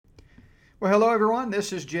Well, hello everyone.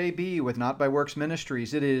 This is JB with Not by Works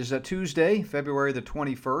Ministries. It is Tuesday, February the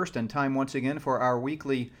 21st, and time once again for our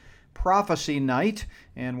weekly prophecy night.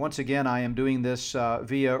 And once again, I am doing this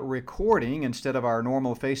via recording instead of our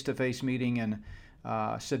normal face-to-face meeting in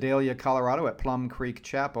Sedalia, Colorado at Plum Creek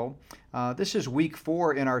Chapel. This is week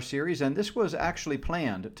 4 in our series, and this was actually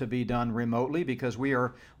planned to be done remotely because we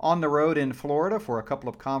are on the road in Florida for a couple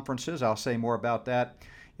of conferences. I'll say more about that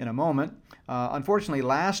in a moment. Unfortunately,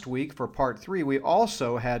 last week for part 3, we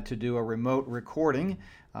also had to do a remote recording.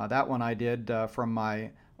 That one I did from my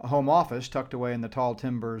home office tucked away in the tall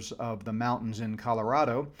timbers of the mountains in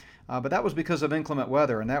Colorado. But that was because of inclement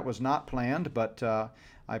weather, and that was not planned, but I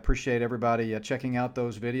appreciate everybody checking out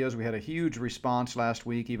those videos. We had a huge response last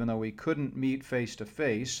week, even though we couldn't meet face to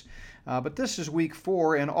face. But this is week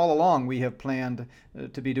 4, and all along we have planned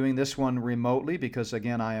to be doing this one remotely because,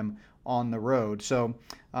 again, I am on the road. So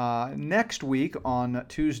next week on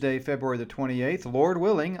Tuesday, February the 28th, Lord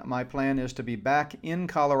willing, my plan is to be back in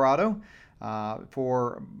Colorado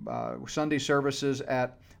for Sunday services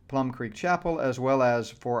at Plum Creek Chapel, as well as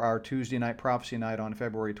for our Tuesday night prophecy night on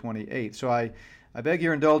February 28th. So I beg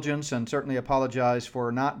your indulgence and certainly apologize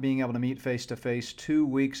for not being able to meet face-to-face 2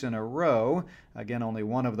 weeks in a row. Again, only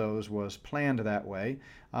one of those was planned that way.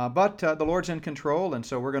 But the Lord's in control, and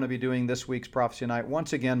so we're going to be doing this week's Prophecy Night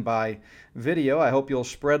once again by video. I hope you'll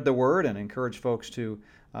spread the word and encourage folks to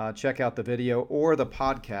check out the video or the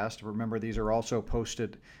podcast. Remember, these are also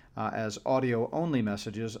posted as audio-only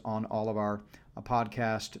messages on all of our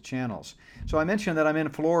podcast channels. So I mentioned that I'm in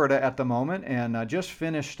Florida at the moment and just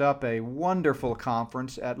finished up a wonderful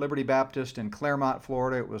conference at Liberty Baptist in Claremont,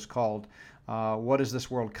 Florida. It was called What is This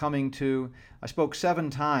World Coming To? I spoke 7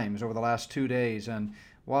 times over the last 2 days, and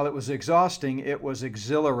while it was exhausting, it was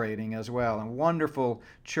exhilarating as well. And wonderful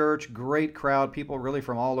church, great crowd. People really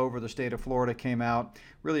from all over the state of Florida came out.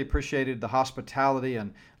 Really appreciated the hospitality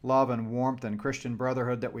and love and warmth and Christian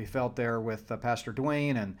brotherhood that we felt there with Pastor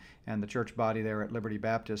Dwayne and the church body there at Liberty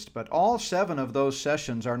Baptist. But all 7 of those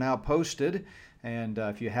sessions are now posted. And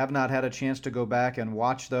if you have not had a chance to go back and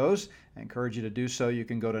watch those, I encourage you to do so. You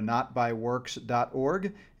can go to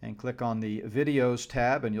notbyworks.org and click on the videos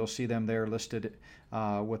tab, and you'll see them there listed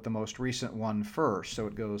with the most recent one first. So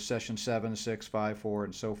it goes session 7, 6, 5, 4,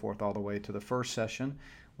 and so forth all the way to the first session,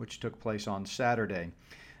 which took place on Saturday.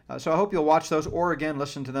 So I hope you'll watch those, or again,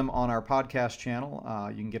 listen to them on our podcast channel.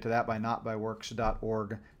 You can get to that by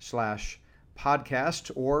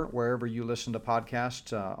notbyworks.org/podcast, or wherever you listen to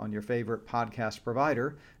podcasts on your favorite podcast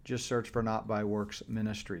provider. Just search for Not by Works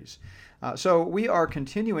Ministries. So we are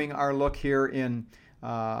continuing our look here in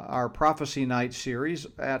our Prophecy Night series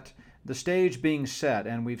at the stage being set,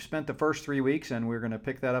 and we've spent the first 3 weeks, and we're going to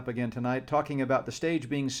pick that up again tonight, talking about the stage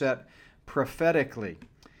being set prophetically.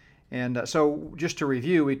 And so just to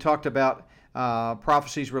review, we talked about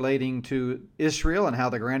prophecies relating to Israel and how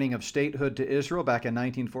the granting of statehood to Israel back in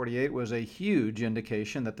 1948 was a huge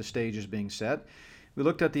indication that the stage is being set. We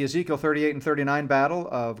looked at the Ezekiel 38 and 39 battle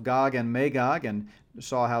of Gog and Magog and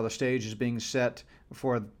saw how the stage is being set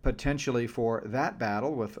for potentially for that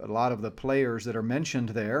battle, with a lot of the players that are mentioned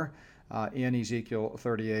there in Ezekiel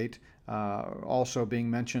 38 also being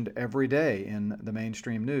mentioned every day in the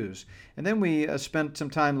mainstream news. And then we spent some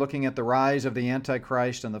time looking at the rise of the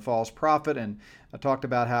Antichrist and the false prophet, and talked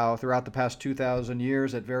about how throughout the past 2,000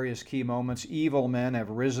 years at various key moments, evil men have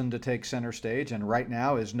risen to take center stage, and right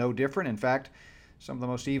now is no different. In fact, some of the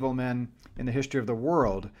most evil men in the history of the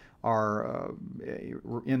world are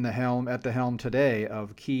at the helm today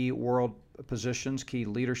of key world positions, key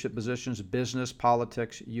leadership positions, business,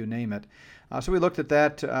 politics, you name it. So we looked at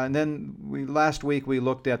that, and then last week we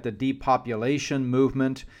looked at the depopulation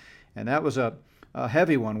movement, and that was a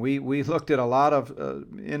heavy one. We looked at a lot of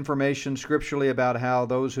information scripturally about how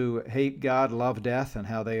those who hate God love death, and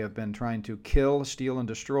how they have been trying to kill, steal, and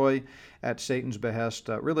destroy at Satan's behest,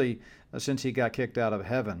 really since he got kicked out of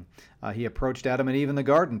heaven. He approached Adam and Eve in the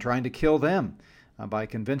garden trying to kill them by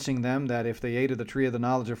convincing them that if they ate of the tree of the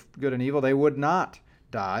knowledge of good and evil, they would not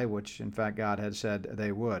die, which in fact God had said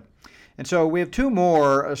they would. And so we have 2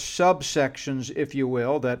 more subsections, if you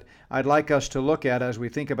will, that I'd like us to look at as we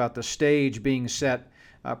think about the stage being set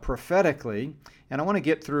prophetically. And I want to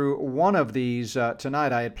get through one of these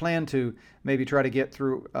tonight. I had planned to maybe try to get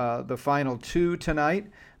through the final 2 tonight,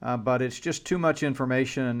 but it's just too much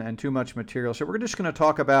information and too much material. So we're just going to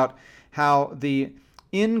talk about how the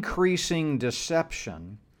increasing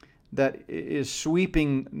deception that is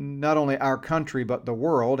sweeping not only our country but the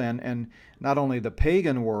world, and not only the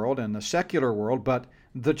pagan world and the secular world, but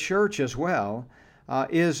the church as well,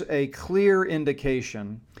 is a clear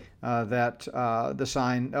indication that the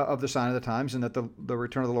sign of the times, and that the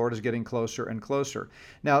return of the Lord is getting closer and closer.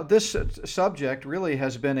 Now, this subject really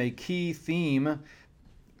has been a key theme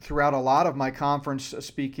throughout a lot of my conference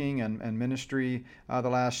speaking and ministry the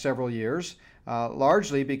last several years,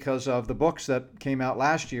 largely because of the books that came out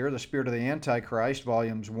last year, The Spirit of the Antichrist,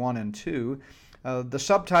 Volumes 1 and 2. The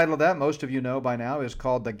subtitle of that, most of you know by now, is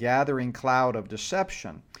called The Gathering Cloud of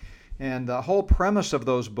Deception. And the whole premise of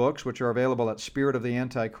those books, which are available at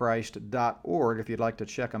spiritoftheantichrist.org if you'd like to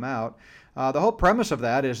check them out, the whole premise of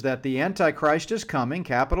that is that the Antichrist is coming,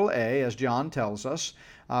 capital A, as John tells us,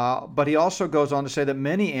 but he also goes on to say that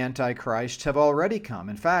many Antichrists have already come.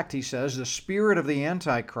 In fact, he says the spirit of the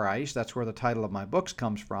Antichrist, that's where the title of my books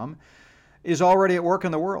comes from, is already at work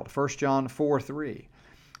in the world, 1 John 4:3.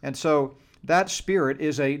 And so that spirit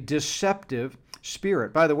is a deceptive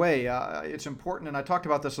spirit. By the way, it's important, and I talked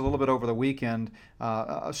about this a little bit over the weekend.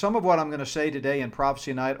 Some of what I'm going to say today in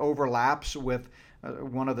Prophecy Night overlaps with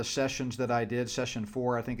one of the sessions that I did, session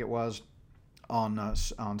 4, I think it was,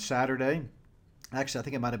 on Saturday. Actually, I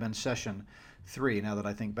think it might have been session 3 now that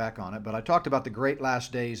I think back on it. But I talked about the great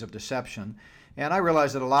last days of deception. And I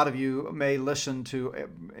realize that a lot of you may listen to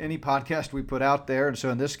any podcast we put out there. And so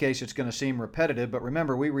in this case, it's going to seem repetitive. But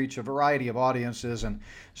remember, we reach a variety of audiences. And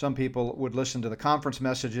some people would listen to the conference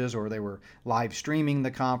messages, or they were live streaming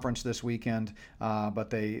the conference this weekend. But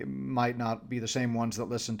they might not be the same ones that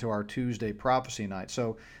listen to our Tuesday prophecy night.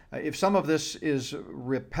 So if some of this is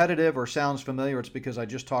repetitive or sounds familiar, it's because I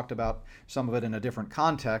just talked about some of it in a different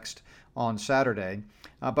context on Saturday.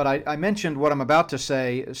 But I mentioned what I'm about to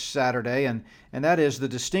say Saturday, and that is the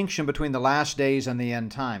distinction between the last days and the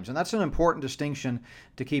end times. And that's an important distinction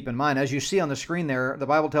to keep in mind. As you see on the screen there, the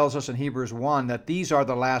Bible tells us in Hebrews 1 that these are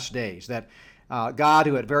the last days, that God,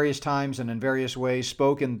 who at various times and in various ways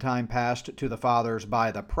spoke in time past to the fathers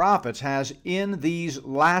by the prophets, has in these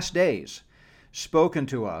last days spoken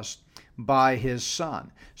to us by his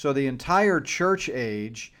Son. So the entire church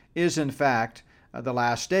age is in fact the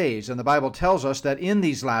last days. And the Bible tells us that in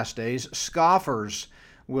these last days, scoffers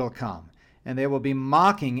will come, and they will be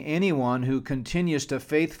mocking anyone who continues to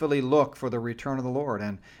faithfully look for the return of the Lord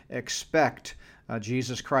and expect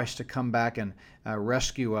Jesus Christ to come back and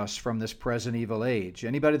rescue us from this present evil age.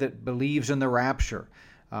 Anybody that believes in the rapture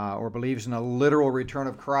or believes in a literal return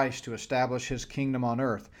of Christ to establish his kingdom on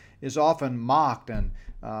earth is often mocked and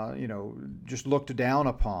just looked down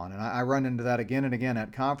upon. And I run into that again and again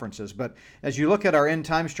at conferences. But as you look at our end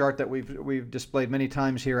times chart that we've displayed many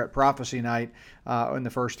times here at Prophecy Night in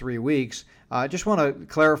the first 3 weeks, I just want to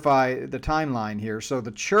clarify the timeline here. So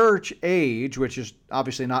the church age, which is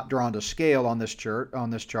obviously not drawn to scale on this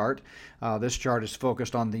chart, this chart is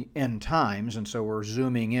focused on the end times, and so we're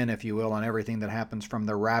zooming in, if you will, on everything that happens from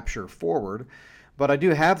the rapture forward. But I do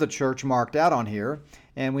have the church marked out on here,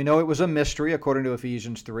 and we know it was a mystery according to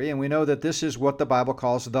Ephesians 3, and we know that this is what the Bible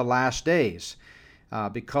calls the last days.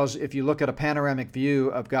 Because if you look at a panoramic view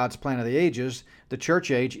of God's plan of the ages, the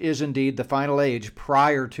church age is indeed the final age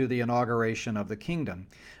prior to the inauguration of the kingdom.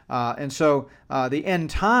 And so the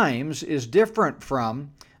end times is different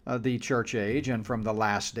from the church age and from the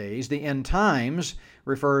last days. The end times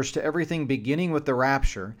refers to everything beginning with the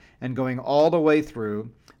rapture and going all the way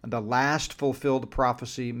through the last fulfilled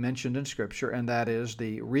prophecy mentioned in Scripture, and that is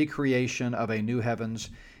the recreation of a new heavens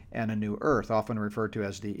and a new earth, often referred to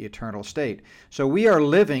as the eternal state. So we are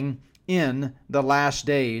living in the last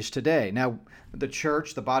days today. Now, the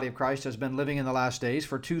church, the body of Christ, has been living in the last days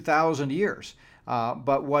for 2,000 years.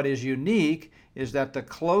 But what is unique is that the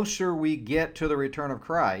closer we get to the return of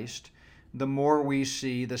Christ, the more we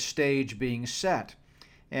see the stage being set.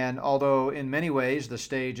 And although in many ways the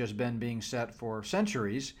stage has been being set for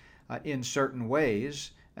centuries, in certain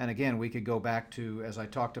ways, and again, we could go back to, as I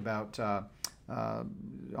talked about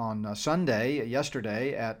on Sunday,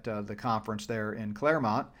 yesterday at the conference there in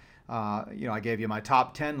Claremont, I gave you my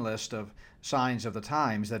top 10 list of signs of the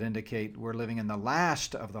times that indicate we're living in the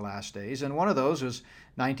last of the last days. And one of those was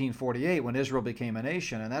 1948 when Israel became a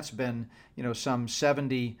nation, and that's been, some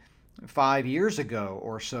 75 years ago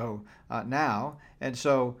or so now. And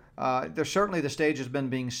so there's certainly the stage has been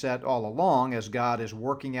being set all along as God is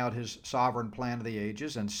working out his sovereign plan of the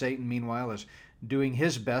ages, and Satan, meanwhile, is doing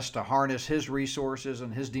his best to harness his resources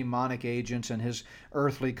and his demonic agents and his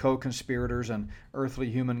earthly co-conspirators and earthly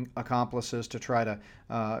human accomplices to try to,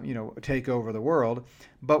 take over the world.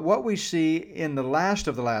 But what we see in the last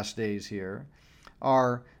of the last days here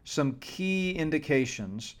are some key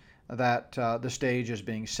indications that the stage is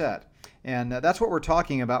being set. And that's what we're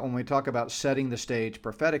talking about when we talk about setting the stage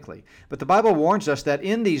prophetically. But the Bible warns us that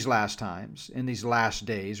in these last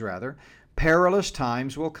days, perilous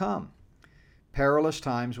times will come. perilous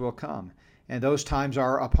times will come. And those times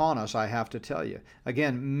are upon us, I have to tell you.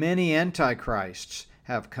 Again, many antichrists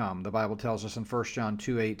have come. The Bible tells us in 1 John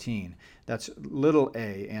 2:18. That's little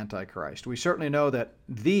a Antichrist. We certainly know that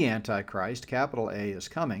the Antichrist, capital A, is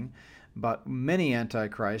coming, but many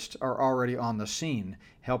antichrists are already on the scene,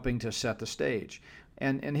 helping to set the stage.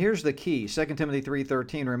 And here's the key. 2 Timothy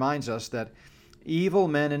 3:13 reminds us that evil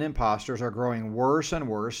men and impostors are growing worse and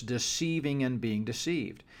worse, deceiving and being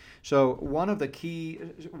deceived. So one of the key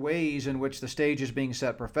ways in which the stage is being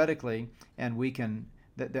set prophetically, and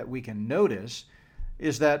that we can notice,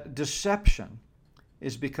 is that deception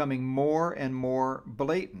is becoming more and more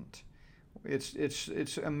blatant.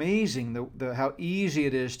 It's amazing how easy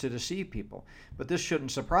it is to deceive people. But this shouldn't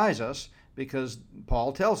surprise us, because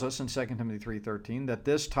Paul tells us in 2 Timothy 3:13 that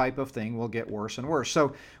this type of thing will get worse and worse.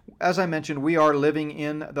 So, as I mentioned, we are living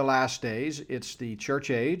in the last days. It's the church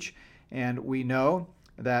age, and we know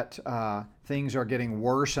that things are getting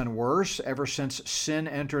worse and worse ever since sin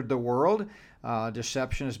entered the world.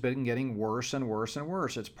 Deception has been getting worse and worse and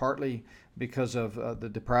worse. It's partly because of the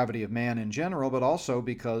depravity of man in general, but also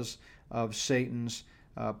because of Satan's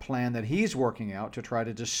plan that he's working out to try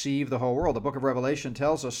to deceive the whole world. The book of Revelation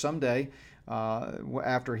tells us someday,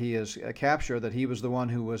 after he is captured, that he was the one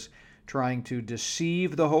who was trying to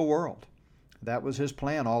deceive the whole world. That was his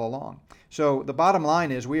plan all along. So the bottom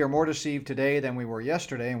line is we are more deceived today than we were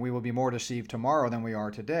yesterday, and we will be more deceived tomorrow than we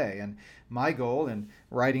are today. And my goal in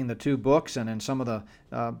writing the two books and in some of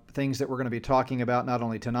the things that we're going to be talking about not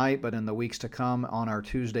only tonight but in the weeks to come on our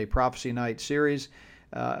Tuesday Prophecy Night series,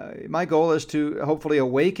 my goal is to hopefully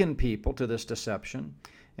awaken people to this deception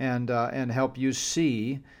and help you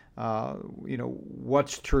see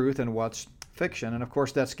what's truth and what's fiction. And of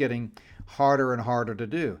course that's getting harder and harder to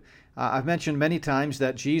do. I've mentioned many times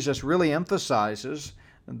that Jesus really emphasizes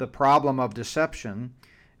the problem of deception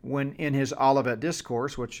when in his Olivet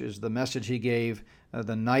Discourse, which is the message he gave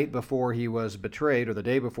the night before he was betrayed, or the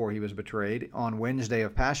day before he was betrayed, on Wednesday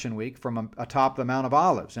of Passion Week from atop the Mount of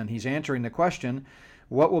Olives. And he's answering the question,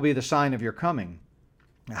 what will be the sign of your coming?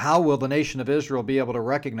 How will the nation of Israel be able to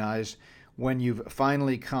recognize when you've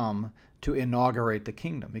finally come to inaugurate the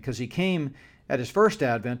kingdom? Because he came at his first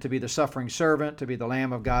advent to be the suffering servant, to be the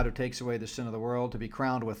Lamb of God who takes away the sin of the world, to be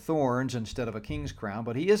crowned with thorns instead of a king's crown.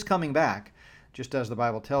 But he is coming back, just as the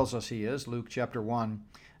Bible tells us he is. Luke chapter 1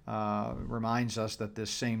 reminds us that this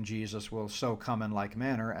same Jesus will so come in like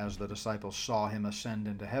manner as the disciples saw him ascend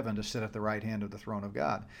into heaven to sit at the right hand of the throne of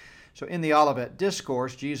God. So in the Olivet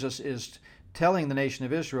Discourse, Jesus is telling the nation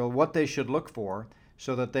of Israel what they should look for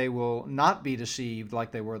so that they will not be deceived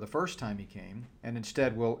like they were the first time he came, and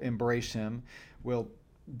instead will embrace him, will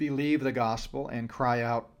believe the gospel, and cry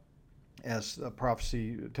out, as the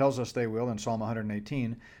prophecy tells us they will in Psalm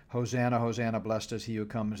 118, Hosanna, Hosanna, blessed is he who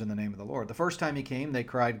comes in the name of the Lord. The first time he came, they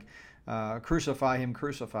cried, crucify him,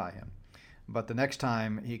 crucify him. But the next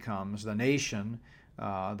time he comes, the nation,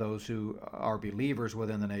 those who are believers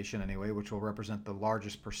within the nation anyway, which will represent the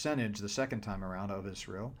largest percentage the second time around of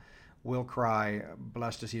Israel, will cry,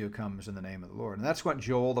 blessed is he who comes in the name of the Lord. And that's what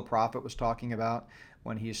Joel the prophet was talking about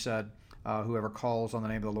when he said, whoever calls on the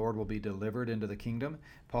name of the Lord will be delivered into the kingdom.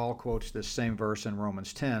 Paul quotes this same verse in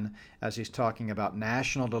Romans 10 as he's talking about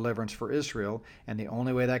national deliverance for Israel, and the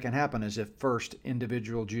only way that can happen is if first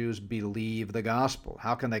individual Jews believe the gospel.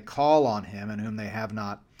 How can they call on him in whom they have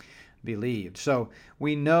not believed? So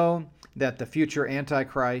we know that the future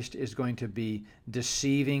Antichrist is going to be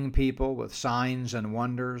deceiving people with signs and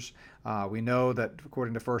wonders. We know that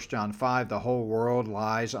according to 1 John 5, the whole world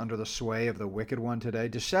lies under the sway of the wicked one today.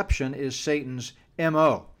 Deception is Satan's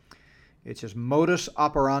M.O. It's his modus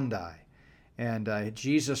operandi. And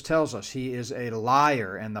Jesus tells us he is a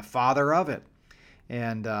liar and the father of it.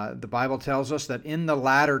 And the Bible tells us that in the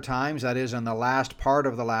latter times, that is in the last part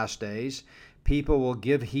of the last days, people will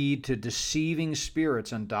give heed to deceiving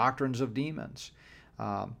spirits and doctrines of demons.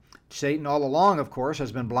 Satan all along, of course,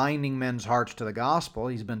 has been blinding men's hearts to the gospel.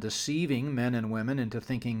 He's been deceiving men and women into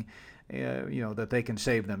thinking, that they can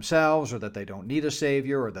save themselves, or that they don't need a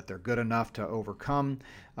savior, or that they're good enough to overcome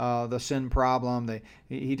the sin problem.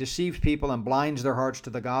 He deceives people and blinds their hearts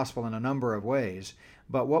to the gospel in a number of ways.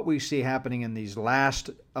 But what we see happening in these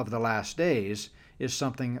last of the last days is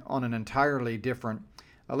something on an entirely different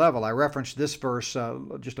level. I referenced this verse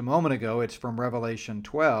just a moment ago. It's from Revelation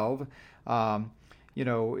 12.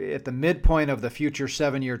 At the midpoint of the future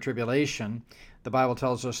 7-year tribulation, the Bible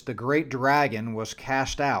tells us the great dragon was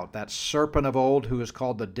cast out, that serpent of old who is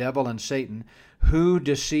called the devil and Satan, who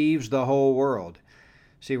deceives the whole world.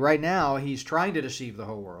 See, right now, he's trying to deceive the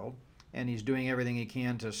whole world, and he's doing everything he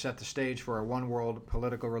can to set the stage for a one-world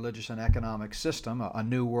political, religious, and economic system, a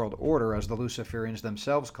new world order, as the Luciferians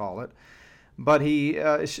themselves call it. But he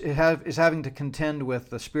is having to contend with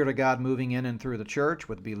the Spirit of God moving in and through the church,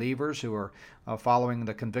 with believers who are following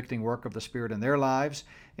the convicting work of the Spirit in their lives.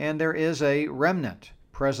 And there is a remnant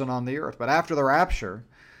present on the earth. But after the rapture,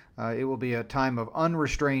 it will be a time of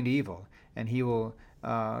unrestrained evil, and he will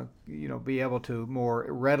be able to more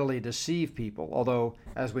readily deceive people. Although,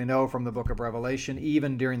 as we know from the book of Revelation,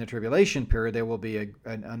 even during the tribulation period, there will be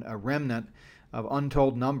a remnant of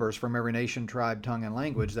untold numbers from every nation, tribe, tongue, and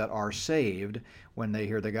language that are saved when they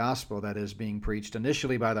hear the gospel that is being preached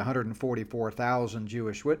initially by the 144,000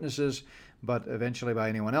 Jewish witnesses, but eventually by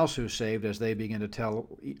anyone else who's saved as they begin to tell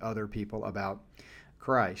other people about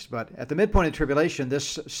Christ. But at the midpoint of tribulation,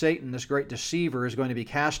 this Satan, this great deceiver, is going to be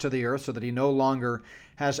cast to the earth so that he no longer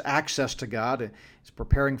has access to God. He's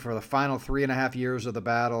preparing for the final 3.5 years of the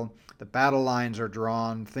battle. The battle lines are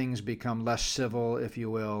drawn. Things become less civil, if you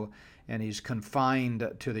will, and he's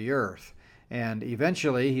confined to the earth. And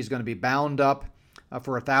eventually, he's going to be bound up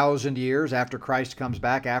for 1,000 years after Christ comes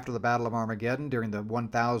back, after the Battle of Armageddon, during the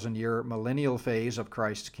 1,000-year millennial phase of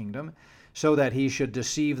Christ's kingdom, so that he should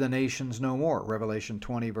deceive the nations no more, Revelation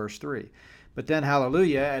 20, verse 3. But then,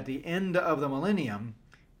 hallelujah, at the end of the millennium,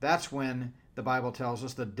 that's when the Bible tells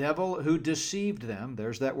us the devil who deceived them,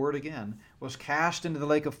 there's that word again, was cast into the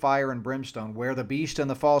lake of fire and brimstone, where the beast and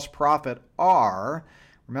the false prophet are.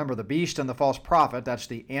 Remember, the beast and the false prophet, that's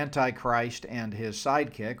the Antichrist and his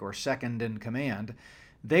sidekick, or second in command,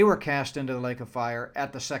 they were cast into the lake of fire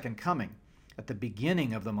at the second coming, at the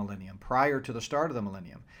beginning of the millennium, prior to the start of the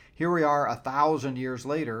millennium. Here we are 1,000 years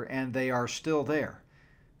later, and they are still there.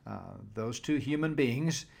 Those two human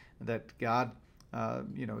beings that God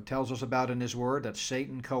tells us about in his word, that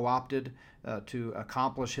Satan co-opted to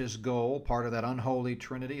accomplish his goal, part of that unholy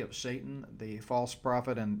trinity of Satan, the false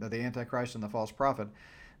prophet, and the Antichrist and the false prophet.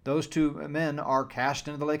 Those two men are cast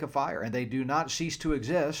into the lake of fire, and they do not cease to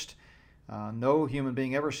exist. No human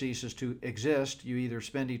being ever ceases to exist. You either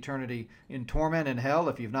spend eternity in torment in hell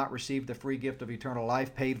if you've not received the free gift of eternal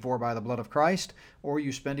life paid for by the blood of Christ, or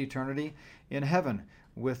you spend eternity in heaven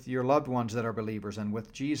with your loved ones that are believers and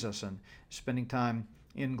with Jesus, and spending time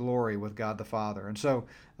in glory with God the Father. And so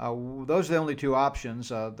those are the only two options.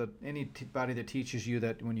 That anybody that teaches you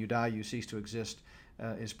that when you die you cease to exist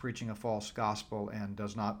is preaching a false gospel and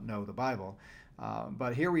does not know the Bible.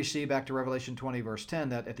 But here we see, back to Revelation 20, verse 10,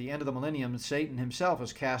 that at the end of the millennium, Satan himself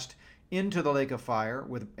is cast into the lake of fire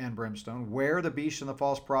and brimstone, where the beast and the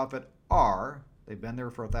false prophet are. They've been there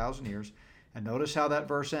for 1,000 years. And notice how that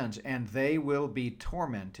verse ends. And they will be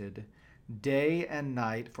tormented day and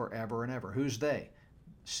night forever and ever. Who's they?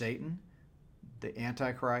 Satan, the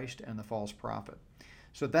Antichrist, and the false prophet.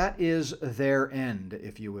 So that is their end,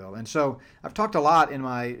 if you will. And so I've talked a lot in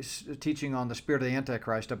my teaching on the spirit of the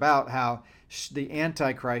Antichrist about how the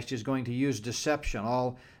Antichrist is going to use deception,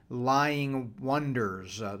 all lying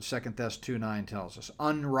wonders, 2 Thess 2:9 tells us.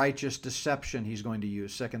 Unrighteous deception he's going to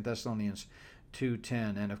use, 2 Thessalonians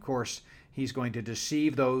 2:10. And of course, he's going to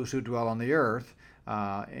deceive those who dwell on the earth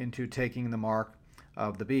into taking the mark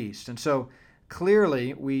of the beast. And so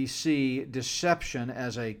clearly we see deception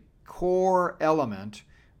as a core element,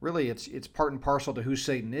 really it's part and parcel to who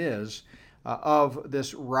Satan is, of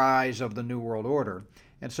this rise of the New World Order.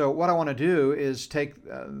 And so what I want to do is take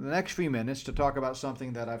the next few minutes to talk about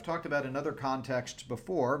something that I've talked about in other contexts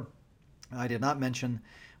before. I did not mention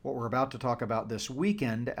what we're about to talk about this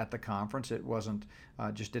weekend at the conference. It wasn't,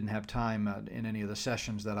 just didn't have time in any of the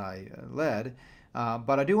sessions that I led.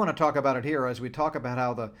 But I do want to talk about it here as we talk about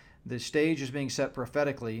how the stage is being set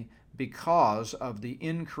prophetically because of the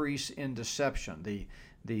increase in deception,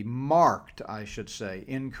 the marked, I should say,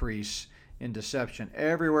 increase in deception.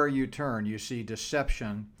 Everywhere you turn, you see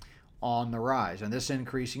deception on the rise. And this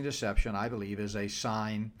increasing deception, I believe, is a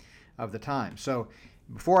sign of the time. So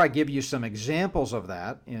before I give you some examples of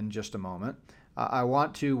that in just a moment, I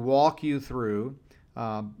want to walk you through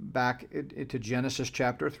back to Genesis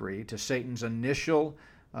chapter 3, to Satan's initial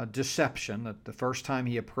deception, the first time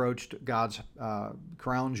he approached God's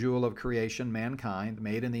crown jewel of creation, mankind,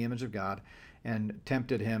 made in the image of God, and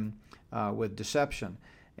tempted him with deception.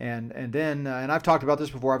 And then I've talked about this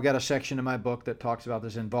before. I've got a section in my book that talks about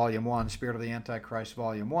this in Volume 1, Spirit of the Antichrist,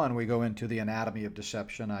 Volume 1. We go into the anatomy of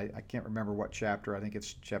deception. I can't remember what chapter. I think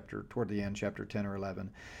it's toward the end, chapter 10 or 11.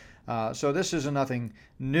 So this isn't nothing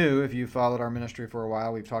new. If you've followed our ministry for a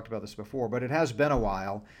while, we've talked about this before, but it has been a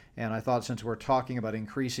while, and I thought since we're talking about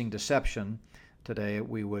increasing deception today,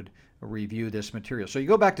 we would review this material. So you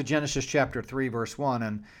go back to Genesis chapter 3, verse 1,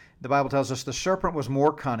 and the Bible tells us the serpent was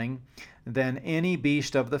more cunning than any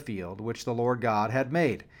beast of the field which the Lord God had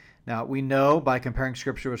made. Now, we know by comparing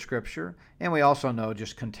Scripture with Scripture, and we also know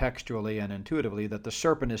just contextually and intuitively that the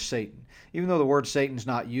serpent is Satan. Even though the word Satan's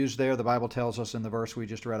not used there, the Bible tells us in the verse we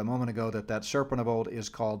just read a moment ago that that serpent of old is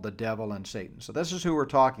called the devil and Satan. So this is who we're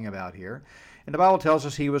talking about here. And the Bible tells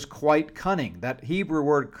us he was quite cunning. That Hebrew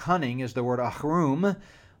word cunning is the word achrum.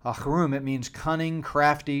 Achrum, it means cunning,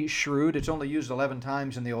 crafty, shrewd. It's only used 11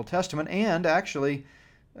 times in the Old Testament, and actually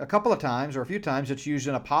a couple of times or a few times it's used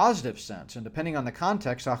in a positive sense. And depending on the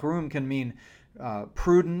context, achrum can mean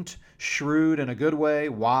prudent, shrewd in a good way,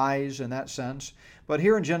 wise in that sense. But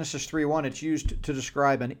here in Genesis 3:1, it's used to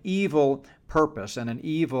describe an evil purpose and an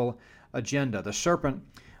evil agenda. The serpent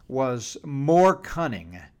was more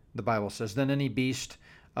cunning, the Bible says, than any beast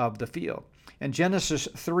of the field. And Genesis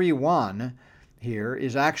 3:1 here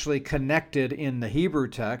is actually connected in the Hebrew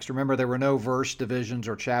text. Remember, there were no verse divisions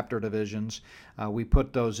or chapter divisions. We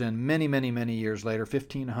put those in many, many, many years later,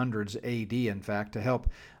 1500s AD, in fact, to help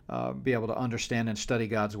be able to understand and study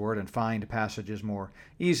God's Word and find passages more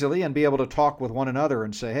easily and be able to talk with one another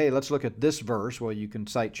and say, hey, let's look at this verse. Well, you can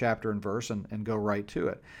cite chapter and verse and go right to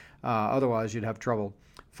it. Otherwise, you'd have trouble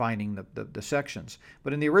finding the sections.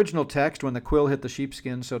 But in the original text, when the quill hit the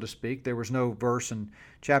sheepskin, so to speak, there was no verse and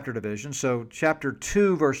chapter division. So chapter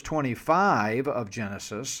 2, verse 25 of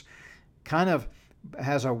Genesis kind of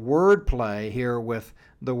has a word play here with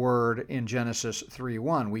the word in Genesis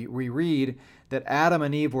 3:1. We read that Adam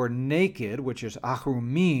and Eve were naked, which is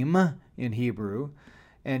achrumim in Hebrew.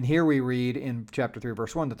 And here we read in chapter 3,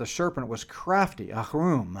 verse 1, that the serpent was crafty,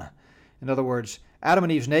 achrum. In other words, Adam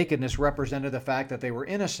and Eve's nakedness represented the fact that they were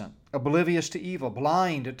innocent, oblivious to evil,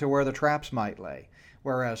 blind to where the traps might lay.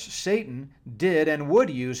 Whereas Satan did and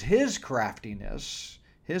would use his craftiness,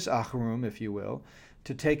 his achrum, if you will,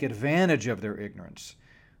 to take advantage of their ignorance.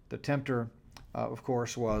 The tempter, of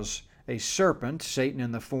course, was a serpent, Satan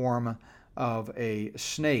in the form of a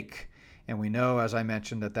snake. And we know, as I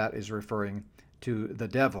mentioned, that that is referring to the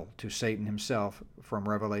devil, to Satan himself, from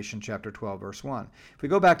Revelation chapter 12, verse 1. If we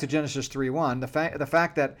go back to Genesis 3:1, the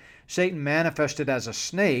fact that Satan manifested as a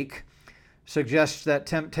snake suggests that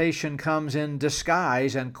temptation comes in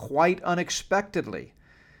disguise and quite unexpectedly.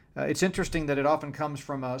 It's interesting that it often comes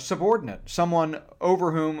from a subordinate, someone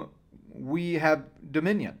over whom we have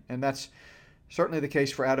dominion, and that's certainly the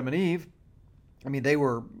case for Adam and Eve. I mean, they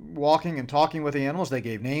were walking and talking with the animals. They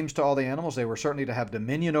gave names to all the animals. They were certainly to have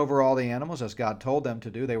dominion over all the animals, as God told them to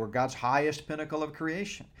do. They were God's highest pinnacle of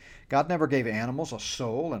creation. God never gave animals a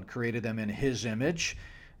soul and created them in His image.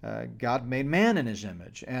 God made man in His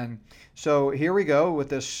image. And so here we go with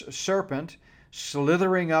this serpent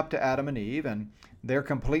slithering up to Adam and Eve, and they're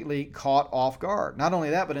completely caught off guard. Not only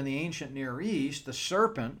that, but in the ancient Near East, the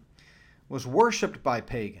serpent was worshipped by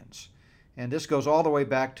pagans. And this goes all the way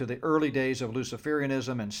back to the early days of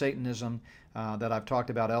Luciferianism and Satanism that I've talked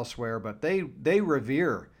about elsewhere. But they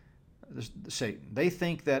revere Satan. They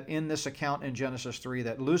think that in this account in Genesis 3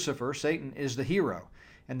 that Lucifer, Satan, is the hero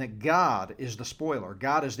and that God is the spoiler.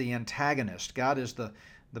 God is the antagonist. God is the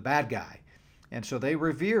bad guy. And so they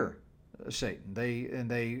revere Satan.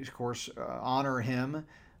 They of course, honor him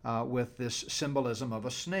with this symbolism of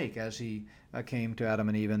a snake as he came to Adam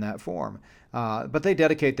and Eve in that form. But they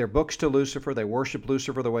dedicate their books to Lucifer. They worship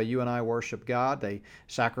Lucifer the way you and I worship God. They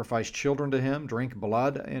sacrifice children to him, drink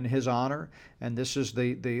blood in his honor. And this is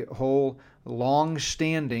the whole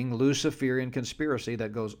long-standing Luciferian conspiracy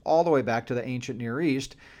that goes all the way back to the ancient Near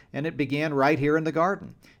East. And it began right here in the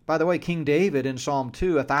garden. By the way, King David in Psalm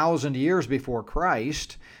 2, 1,000 years before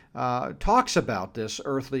Christ, talks about this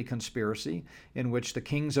earthly conspiracy in which the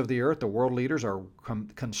kings of the earth, the world leaders, are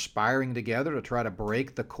conspiring together to try to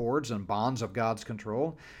break the cords and bonds of God's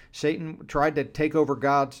control. Satan tried to take over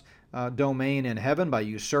God's domain in heaven by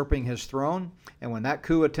usurping his throne, and when that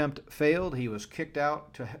coup attempt failed, he was kicked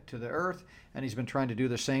out to the earth, and he's been trying to do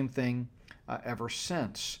the same thing ever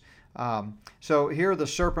since. So here the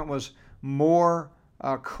serpent was more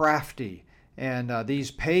crafty, and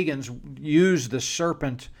these pagans used the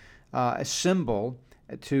serpent symbol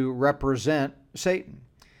to represent Satan.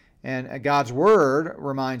 And God's Word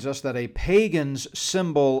reminds us that a pagan's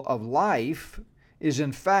symbol of life is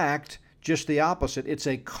in fact just the opposite. It's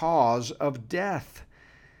a cause of death.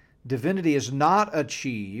 Divinity is not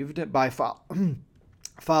achieved by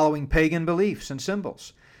following pagan beliefs and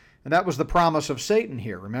symbols. And that was the promise of Satan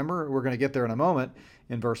here. Remember, we're going to get there in a moment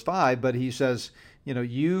in verse 5, but he says,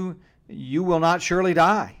 you will not surely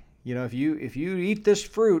die. If you eat this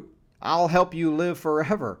fruit, I'll help you live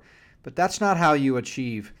forever. But that's not how you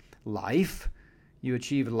achieve life. You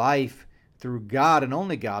achieve life through God and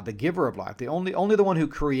only God, the giver of life. Only the one who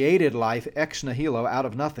created life ex nihilo, out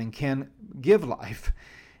of nothing, can give life,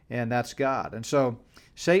 and that's God. And so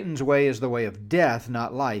Satan's way is the way of death,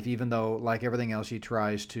 not life, even though, like everything else, he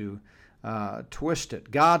tries to twist it.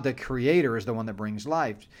 God, the creator, is the one that brings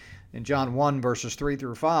life. In John 1, verses 3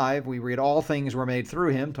 through 5, we read, all things were made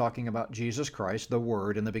through him, talking about Jesus Christ, the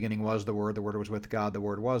Word. In the beginning was the Word was with God, the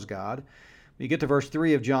Word was God. You get to verse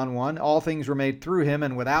 3 of John 1, all things were made through him,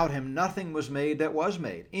 and without him nothing was made that was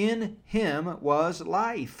made. In him was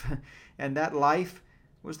life, and that life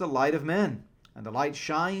was the light of men. And the light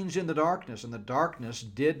shines in the darkness, and the darkness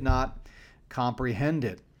did not comprehend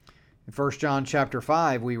it. In 1 John chapter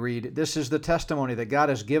 5, we read, this is the testimony that God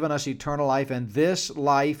has given us eternal life, and this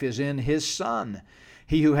life is in his Son.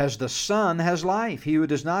 He who has the Son has life. He who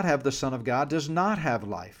does not have the Son of God does not have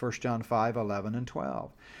life. 1 John 5, 11 and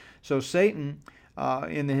 12. So Satan,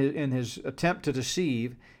 in his attempt to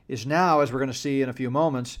deceive, is now, as we're going to see in a few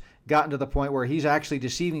moments, gotten to the point where he's actually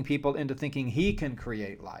deceiving people into thinking he can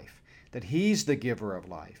create life, that he's the giver of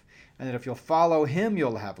life, and that if you'll follow him,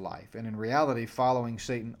 you'll have life. And in reality, following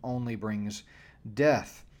Satan only brings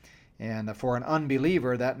death. And for an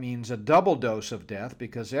unbeliever, that means a double dose of death,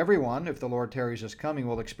 because everyone, if the Lord tarries his coming,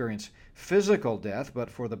 will experience physical death.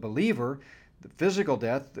 But for the believer, the physical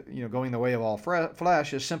death, going the way of all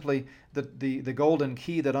flesh, is simply the golden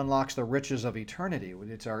key that unlocks the riches of eternity.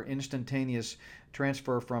 It's our instantaneous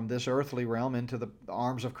transfer from this earthly realm into the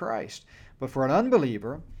arms of Christ. But for an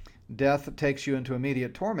unbeliever, death takes you into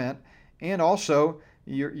immediate torment, and also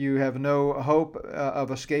you have no hope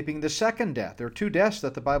of escaping the second death. There are two deaths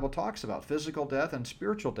that the Bible talks about, physical death and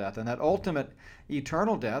spiritual death, and that ultimate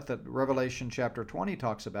eternal death that Revelation chapter 20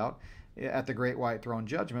 talks about at the great white throne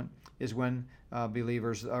judgment is when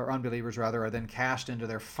unbelievers are then cast into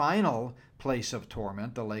their final place of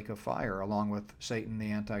torment, the lake of fire, along with Satan,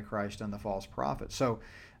 the Antichrist, and the false prophet. So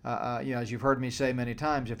as you've heard me say many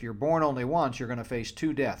times, if you're born only once, you're going to face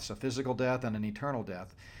two deaths, a physical death and an eternal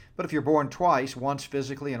death. But if you're born twice, once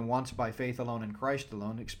physically and once by faith alone in Christ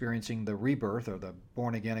alone, experiencing the rebirth or the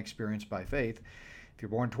born-again experience by faith, if you're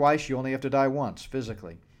born twice, you only have to die once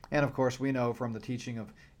physically. And of course, we know from the teaching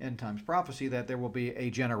of end times prophecy that there will be a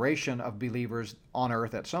generation of believers on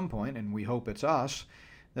earth at some point, and we hope it's us,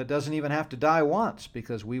 that doesn't even have to die once,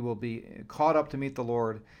 because we will be caught up to meet the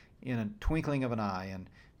Lord in a twinkling of an eye, and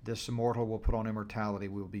this mortal will put on immortality.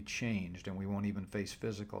 We will be changed, and we won't even face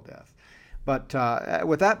physical death. But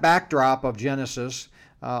with that backdrop of Genesis,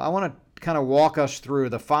 I want to kind of walk us through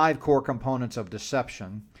the 5 core components of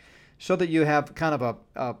deception so that you have kind of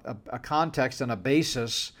a context and a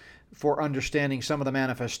basis for understanding some of the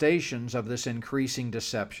manifestations of this increasing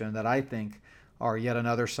deception that I think are yet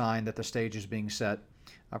another sign that the stage is being set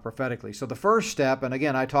prophetically. So the first step, and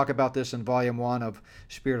again, I talk about this in Volume 1 of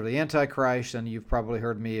Spirit of the Antichrist, and you've probably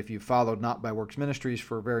heard me, if you've followed Not by Works Ministries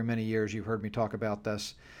for very many years, you've heard me talk about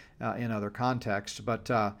this in other contexts. But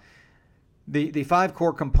the 5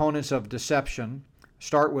 core components of deception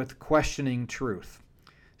start with questioning truth.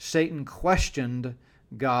 Satan questioned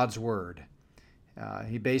God's word.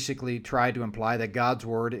 He basically tried to imply that God's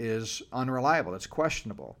word is unreliable, it's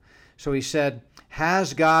questionable. So he said,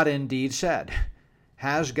 has God indeed said?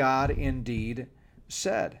 Has God indeed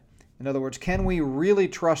said? In other words, can we really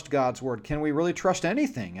trust God's word? Can we really trust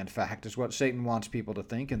anything, in fact, is what Satan wants people to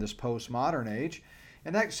think in this postmodern age.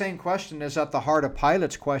 And that same question is at the heart of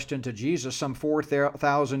Pilate's question to Jesus some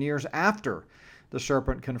 4,000 years after the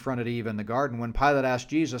serpent confronted Eve in the garden, when Pilate asked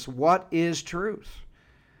Jesus, what is truth?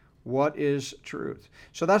 What is truth?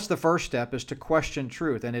 So that's the first step, is to question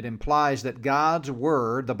truth, and it implies that God's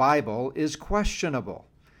word, the Bible, is questionable.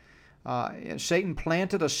 Satan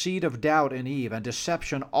planted a seed of doubt in Eve, and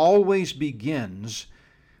deception always begins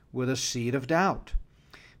with a seed of doubt.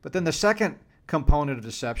 But then the second component of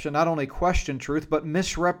deception, not only question truth, but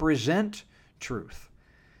misrepresent truth.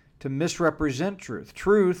 To misrepresent truth.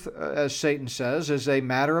 Truth, as Satan says, is a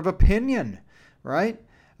matter of opinion, right?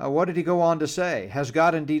 What did he go on to say? Has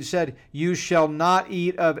God indeed said, you shall not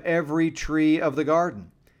eat of every tree of the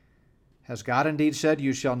garden? Has God indeed said,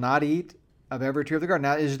 you shall not eat of every tree of the garden?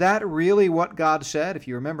 Now, is that really what God said? If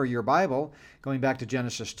you remember your Bible, going back to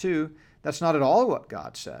Genesis 2, that's not at all what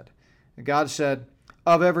God said. God said,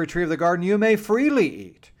 of every tree of the garden you may freely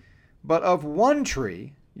eat, but of one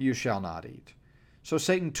tree you shall not eat. So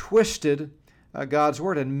Satan twisted God's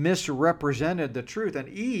word and misrepresented the truth. And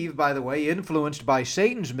Eve, by the way, influenced by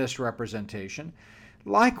Satan's misrepresentation,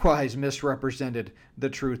 likewise misrepresented the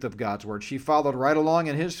truth of God's word. She followed right along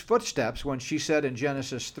in his footsteps when she said in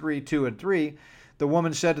Genesis 3:2 and 3, The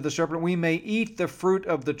woman said to the serpent, We may eat the fruit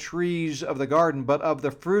of the trees of the garden, but of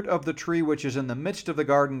the fruit of the tree which is in the midst of the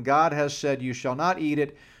garden, God has said, You shall not eat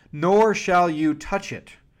it, nor shall you touch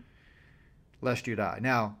it, lest you die.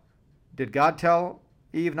 Now, did God tell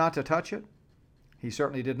Eve not to touch it? He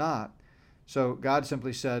certainly did not. So God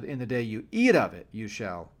simply said, In the day you eat of it, you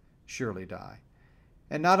shall surely die.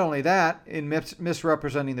 And not only that, in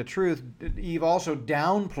misrepresenting the truth, Eve also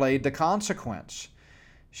downplayed the consequence.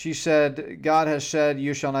 She said, God has said,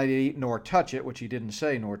 You shall not eat nor touch it, which he didn't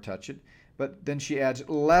say, nor touch it. But then she adds,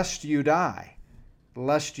 lest you die.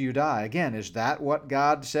 Lest you die. Again, is that what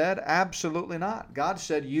God said? Absolutely not. God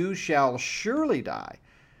said, You shall surely die.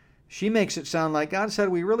 She makes it sound like God said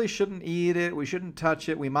we really shouldn't eat it, we shouldn't touch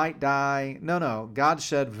it, we might die. No. God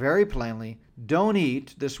said very plainly, don't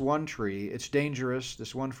eat this one tree. It's dangerous,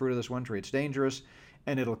 this one fruit of this one tree. It's dangerous,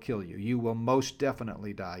 and it'll kill you. You will most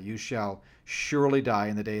definitely die. You shall surely die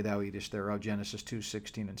in the day thou eatest thereof, Genesis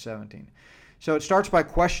 2:16 and 17. So it starts by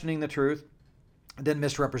questioning the truth, then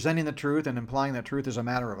misrepresenting the truth and implying that truth is a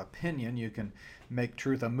matter of opinion. You can make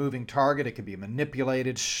truth a moving target. It can be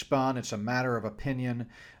manipulated, spun. It's a matter of opinion.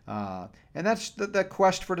 And that's the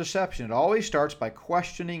quest for deception. It always starts by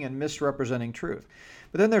questioning and misrepresenting truth.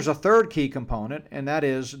 But then there's a third key component, and that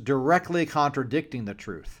is directly contradicting the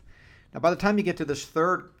truth. Now, by the time you get to this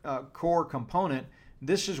third core component,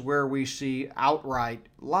 this is where we see outright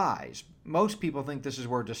lies. Most people think this is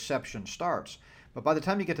where deception starts. But by the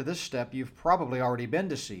time you get to this step, you've probably already been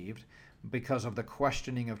deceived because of the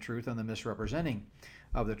questioning of truth and the misrepresenting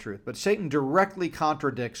of the truth. But Satan directly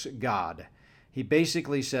contradicts God. He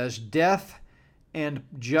basically says death and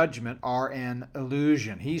judgment are an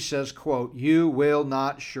illusion. He says, quote, You will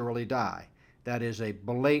not surely die. That is a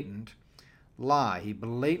blatant lie. He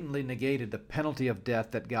blatantly negated the penalty of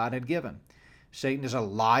death that God had given. Satan is a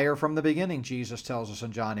liar from the beginning, Jesus tells us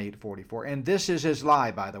in John 8:44. And this is his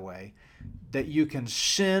lie, by the way, that you can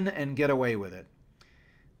sin and get away with it,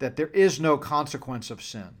 that there is no consequence of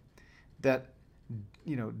sin, that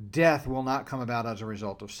death will not come about as a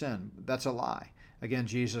result of sin. That's a lie. Again,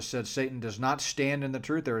 Jesus said Satan does not stand in the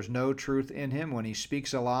truth. There is no truth in him. When he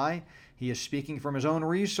speaks a lie, he is speaking from his own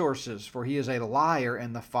resources, for he is a liar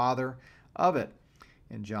and the father of it.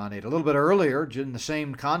 In John 8. A little bit earlier, in the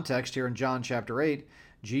same context here in John chapter 8,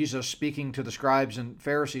 Jesus speaking to the scribes and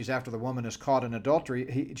Pharisees after the woman is caught in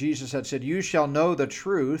adultery, Jesus had said, You shall know the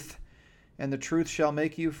truth, and the truth shall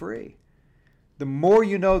make you free. The more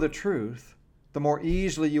you know the truth, the more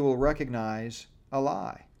easily you will recognize a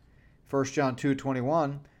lie. 1 John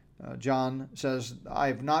 2:21, John says, I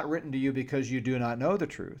have not written to you because you do not know the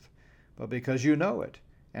truth, but because you know it,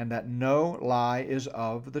 and that no lie is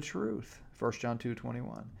of the truth. 1 John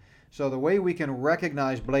 2:21. So the way we can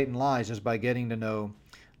recognize blatant lies is by getting to know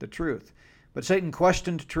the truth. But Satan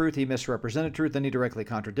questioned truth, he misrepresented truth, then he directly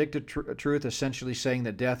contradicted truth, essentially saying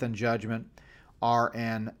that death and judgment are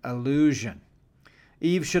an illusion.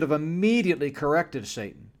 Eve should have immediately corrected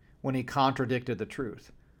Satan when he contradicted the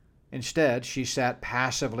truth. Instead, she sat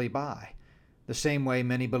passively by, the same way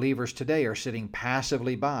many believers today are sitting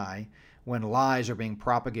passively by when lies are being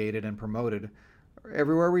propagated and promoted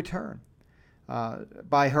everywhere we turn.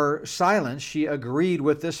 By her silence, she agreed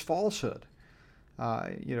with this falsehood.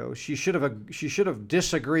 She should have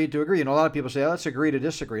disagreed to agree. A lot of people say, let's agree to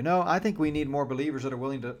disagree. No, I think we need more believers that are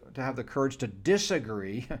willing to have the courage to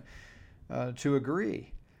disagree, to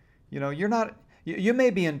agree. You may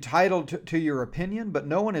be entitled to your opinion, but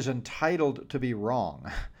no one is entitled to be wrong,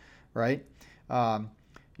 right?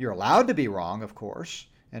 You're allowed to be wrong, of course,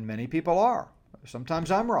 and many people are. Sometimes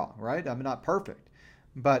I'm wrong, right? I'm not perfect.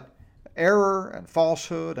 But error and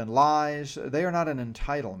falsehood and lies, they are not an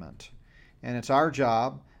entitlement. And it's our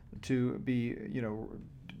job to be,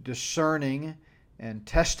 discerning and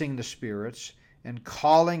testing the spirits and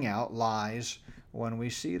calling out lies when we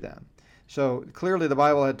see them. So clearly the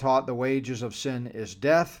Bible had taught the wages of sin is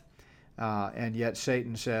death, and yet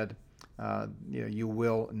Satan said, you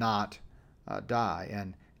will not die.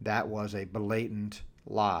 And that was a blatant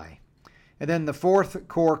lie. And then the fourth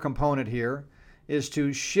core component here is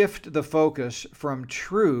to shift the focus from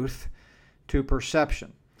truth to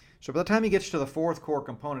perception. So by the time he gets to the fourth core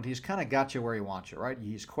component, he's kind of got you where he wants you, right?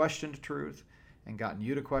 He's questioned truth and gotten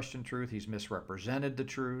you to question truth. He's misrepresented the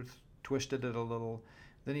truth, twisted it a little.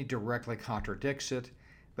 Then he directly contradicts it.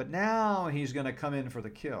 But now he's going to come in for the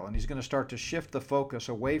kill, and he's going to start to shift the focus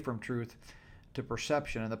away from truth to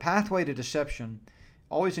perception. And the pathway to deception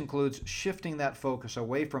always includes shifting that focus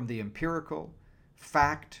away from the empirical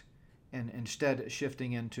fact and instead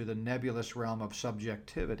shifting into the nebulous realm of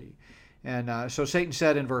subjectivity. And so Satan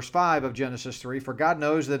said in verse 5 of Genesis 3, For God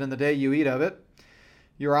knows that in the day you eat of it,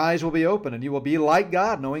 your eyes will be open and you will be like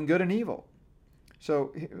God, knowing good and evil.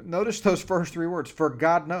 So notice those first three words, for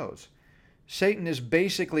God knows. Satan is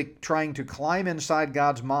basically trying to climb inside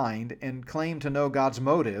God's mind and claim to know God's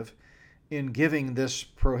motive in giving this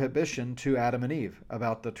prohibition to Adam and Eve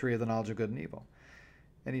about the tree of the knowledge of good and evil.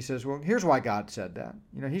 And he says, well, here's why God said that.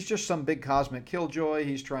 He's just some big cosmic killjoy.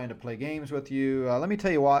 He's trying to play games with you. Let me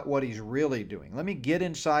tell you what he's really doing. Let me get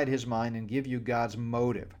inside his mind and give you God's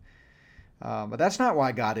motive. But that's not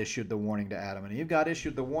why God issued the warning to Adam and Eve. God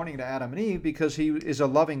issued the warning to Adam and Eve because he is a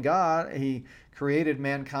loving God. He created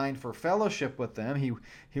mankind for fellowship with them.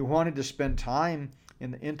 He wanted to spend time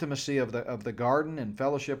in the intimacy of the garden and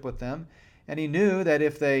fellowship with them. And he knew that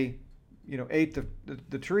if they ate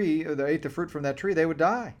the tree, or they ate the fruit from that tree, they would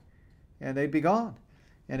die and they'd be gone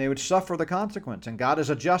and they would suffer the consequence. And God is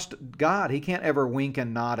a just God. He can't ever wink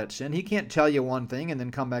and nod at sin. He can't tell you one thing and then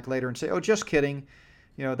come back later and say, oh, just kidding.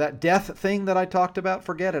 That death thing that I talked about,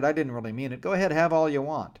 forget it. I didn't really mean it. Go ahead, have all you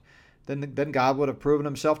want. Then God would have proven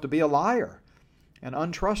himself to be a liar and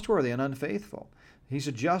untrustworthy and unfaithful. He's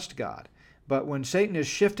a just God. But when Satan is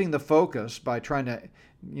shifting the focus by trying to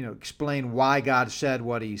explain why God said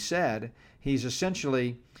what he said, he's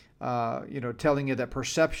essentially telling you that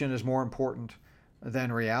perception is more important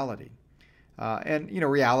than reality. And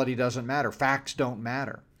reality doesn't matter. Facts don't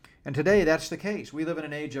matter. And today that's the case. We live in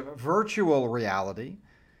an age of virtual reality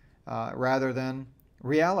rather than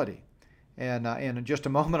reality. And in just a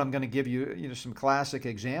moment, I'm going to give you some classic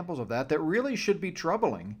examples of that really should be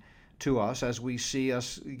troubling to us as we see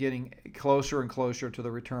us getting closer and closer to the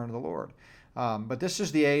return of the Lord. But this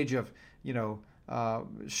is the age of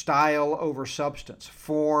style over substance,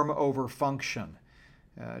 form over function.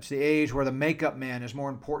 It's the age where the makeup man is more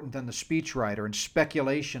important than the speechwriter, and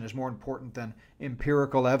speculation is more important than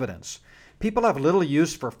empirical evidence. People have little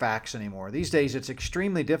use for facts anymore. These days, it's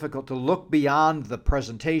extremely difficult to look beyond the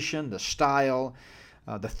presentation, the style,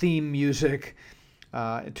 the theme music,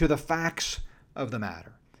 to the facts of the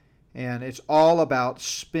matter. And it's all about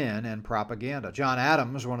spin and propaganda. John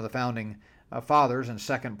Adams, one of the founding fathers and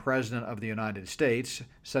second president of the United States,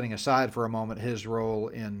 setting aside for a moment his role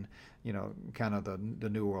in kind of the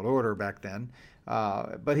New World Order back then.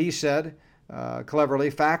 But he said, cleverly,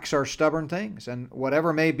 facts are stubborn things, and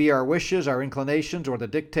whatever may be our wishes, our inclinations, or the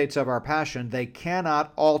dictates of our passion, they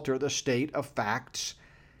cannot alter the state of facts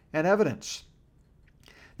and evidence.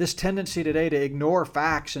 This tendency today to ignore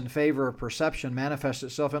facts in favor of perception manifests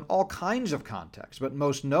itself in all kinds of contexts, but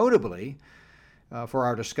most notably for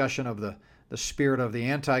our discussion of the spirit of the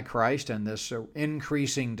Antichrist and this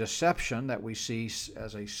increasing deception that we see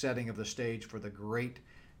as a setting of the stage for the great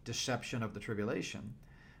deception of the tribulation.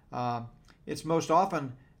 It's most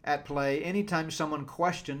often at play anytime someone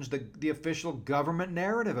questions the official government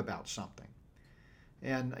narrative about something.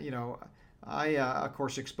 And, I, of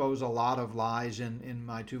course, expose a lot of lies in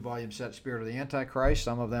my 2-volume set, Spirit of the Antichrist.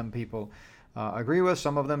 Some of them people agree with,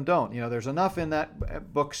 some of them don't. There's enough in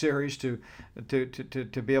that book series to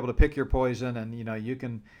be able to pick your poison, and you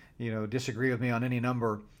can disagree with me on any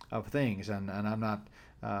number of things, and I'm not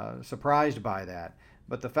surprised by that.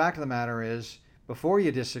 But the fact of the matter is, before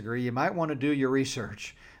you disagree, you might want to do your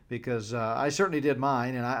research, because I certainly did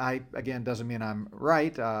mine, and I again, doesn't mean I'm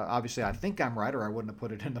right. Obviously, I think I'm right, or I wouldn't have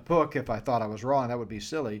put it in the book if I thought I was wrong. That would be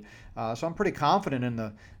silly. So I'm pretty confident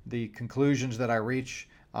in the conclusions that I reach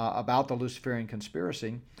about the Luciferian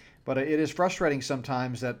conspiracy. But it is frustrating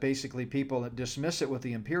sometimes that basically people dismiss it with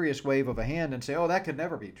the imperious wave of a hand and say, oh, that could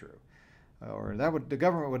never be true, or the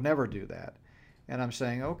government would never do that. And I'm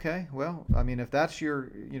saying, okay, well, I mean, if that's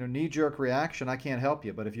your knee-jerk reaction, I can't help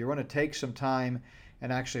you. But if you want to take some time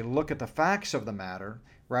and actually look at the facts of the matter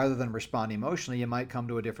rather than respond emotionally, you might come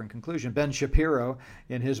to a different conclusion. Ben Shapiro,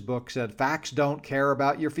 in his book, said, facts don't care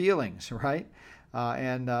about your feelings, right?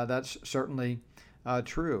 And that's certainly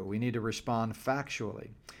true. We need to respond factually.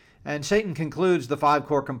 And Satan concludes the 5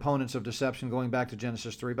 core components of deception, going back to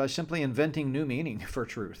Genesis 3, by simply inventing new meaning for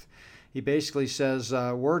truth. He basically says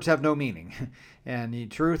words have no meaning, and the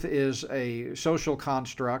truth is a social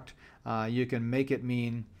construct. You can make it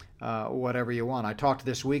mean whatever you want. I talked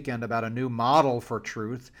this weekend about a new model for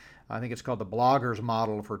truth. I think it's called the blogger's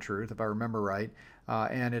model for truth, if I remember right.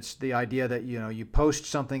 And it's the idea that you post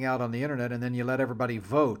something out on the internet and then you let everybody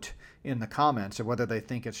vote in the comments of whether they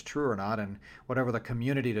think it's true or not, and whatever the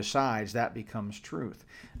community decides, that becomes truth.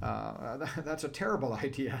 That's a terrible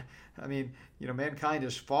idea. I mean, mankind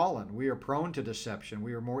is fallen. We are prone to deception.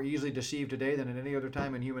 We are more easily deceived today than at any other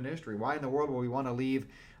time in human history. Why in the world would we want to leave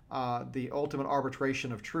the ultimate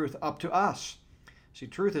arbitration of truth up to us? See,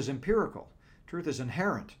 truth is empirical. Truth is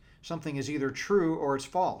inherent. Something is either true or it's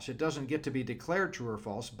false. It doesn't get to be declared true or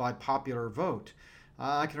false by popular vote.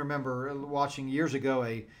 I can remember watching years ago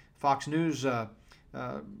a Fox News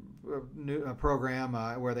program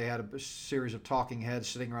where they had a series of talking heads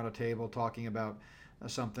sitting around a table talking about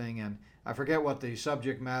something, and I forget what the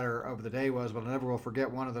subject matter of the day was, but I never will forget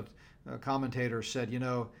one of the commentators said,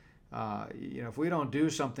 if we don't do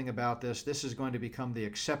something about this, this is going to become the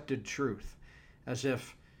accepted truth, as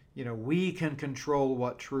if we can control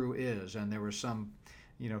what true is, and there was some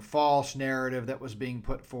false narrative that was being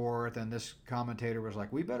put forth, and this commentator was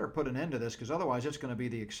like, we better put an end to this because otherwise it's going to be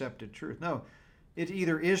the accepted truth. No, it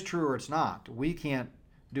either is true or it's not. We can't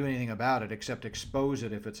do anything about it except expose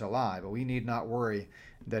it if it's a lie, but we need not worry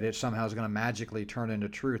that it somehow is going to magically turn into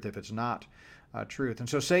truth if it's not truth. And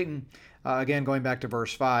so Satan, again, going back to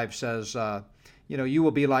verse 5, says, you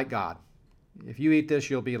will be like God. If you eat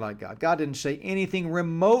this, you'll be like God. God didn't say anything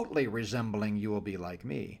remotely resembling you will be like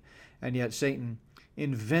me. And yet Satan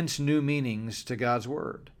invents new meanings to God's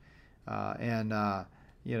word. When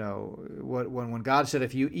God said,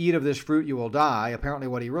 if you eat of this fruit, you will die, apparently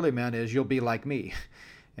what he really meant is you'll be like me.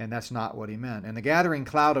 And that's not what he meant. And the gathering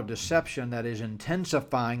cloud of deception that is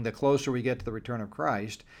intensifying the closer we get to the return of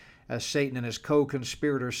Christ, as Satan and his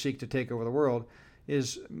co-conspirators seek to take over the world,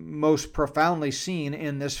 is most profoundly seen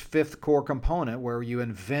in this fifth core component where you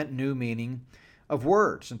invent new meaning of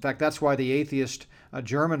words. In fact, that's why the atheist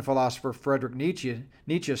German philosopher Friedrich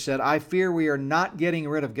Nietzsche said, I fear we are not getting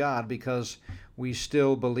rid of God because we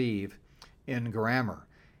still believe in grammar.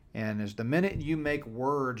 And as the minute you make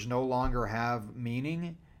words no longer have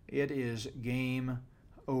meaning, it is game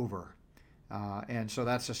over. And so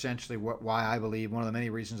that's essentially why I believe, one of the many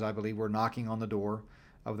reasons I believe we're knocking on the door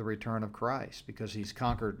of the return of Christ, because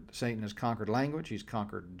Satan has conquered language, he's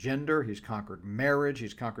conquered gender, he's conquered marriage,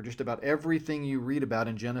 he's conquered just about everything you read about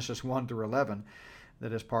in Genesis 1 through 11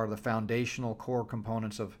 that is part of the foundational core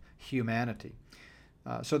components of humanity.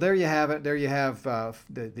 So there you have it. There you have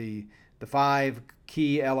the five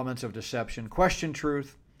key elements of deception: question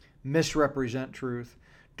truth, misrepresent truth,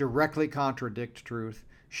 directly contradict truth,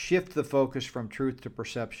 shift the focus from truth to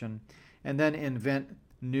perception, and then invent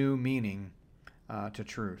new meaning to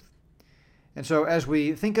truth. And so as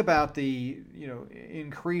we think about the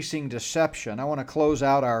increasing deception, I want to close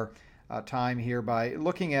out our time here by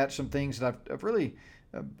looking at some things that I've really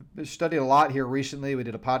studied a lot here recently. We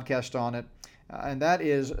did a podcast on it, and that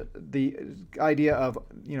is the idea of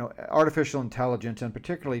artificial intelligence, and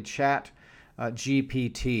particularly Chat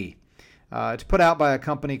GPT. It's put out by a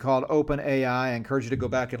company called OpenAI. I encourage you to go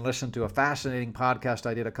back and listen to a fascinating podcast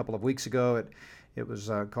I did a couple of weeks ago. It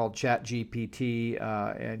was called Chat GPT,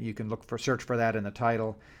 and you can search for that in the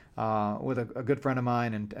title, with a good friend of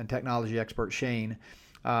mine and technology expert, Shane.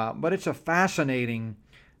 But it's a fascinating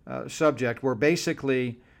subject where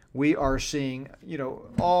basically we are seeing,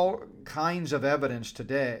 all kinds of evidence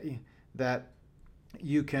today that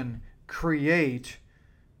you can create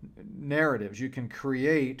narratives, you can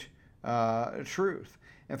create truth.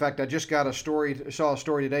 In fact, I just saw a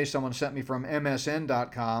story today someone sent me from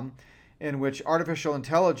MSN.com in which artificial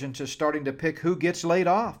intelligence is starting to pick who gets laid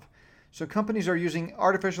off. So companies are using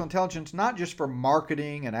artificial intelligence not just for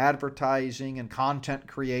marketing and advertising and content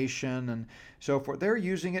creation and so forth. They're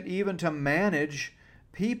using it even to manage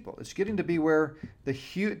people. It's getting to be where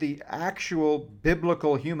the actual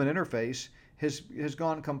biblical human interface has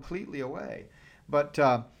gone completely away. But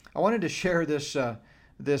I wanted to share this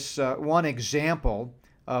one example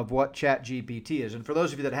of what ChatGPT is. And for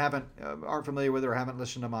those of you that aren't familiar with it or haven't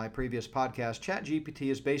listened to my previous podcast,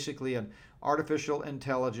 ChatGPT is basically an artificial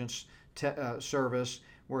intelligence service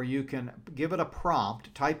where you can give it a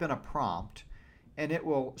prompt, type in a prompt, and it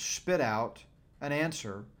will spit out an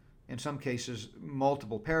answer, in some cases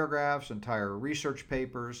multiple paragraphs, entire research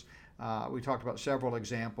papers. We talked about several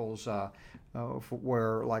examples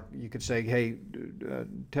where, like, you could say, hey,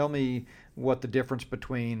 tell me what the difference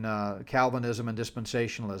between Calvinism and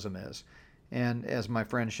dispensationalism is. And as my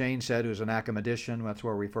friend Shane said, who's an academician, that's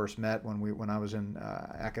where we first met when I was in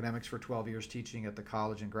academics for 12 years teaching at the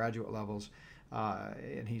college and graduate levels.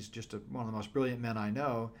 And he's just one of the most brilliant men I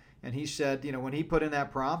know. And he said, when he put in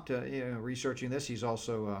that prompt, researching this, he's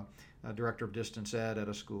also a director of distance ed at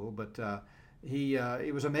a school, but he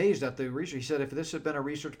was amazed at the research. He said if this had been a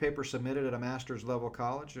research paper submitted at a master's level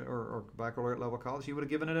college or baccalaureate level college, he would have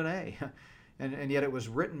given it an A. and yet it was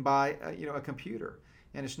written by a computer.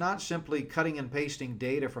 And it's not simply cutting and pasting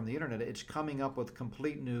data from the internet. It's coming up with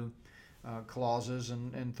complete new clauses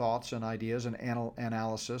and thoughts and ideas and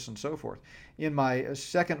analysis and so forth. In my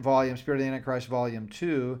second volume, Spirit of the Antichrist, Volume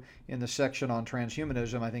 2, in the section on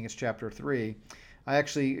transhumanism, I think it's Chapter 3, I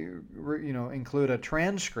actually include a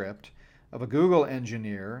transcript of a Google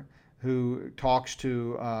engineer who talks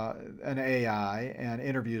to an AI and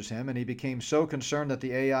interviews him, and he became so concerned that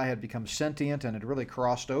the AI had become sentient and had really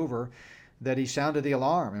crossed over that he sounded the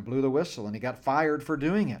alarm and blew the whistle, and he got fired for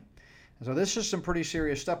doing it. And so this is some pretty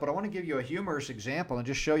serious stuff, but I want to give you a humorous example and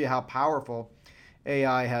just show you how powerful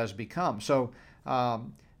AI has become. So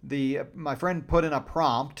my friend put in a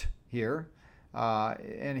prompt here,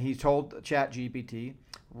 and he told ChatGPT,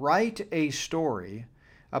 write a story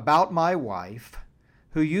about my wife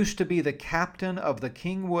who used to be the captain of the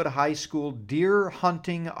Kingwood High School deer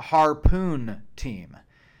hunting harpoon team.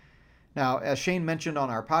 Now, as Shane mentioned on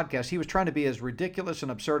our podcast, he was trying to be as ridiculous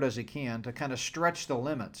and absurd as he can to kind of stretch the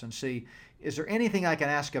limits and see, is there anything I can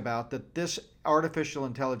ask about that this artificial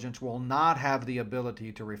intelligence will not have the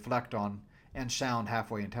ability to reflect on and sound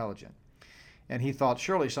halfway intelligent? And he thought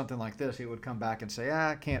surely something like this, he would come back and say,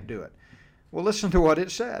 I can't do it. Well, listen to what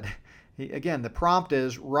it said. Again, the prompt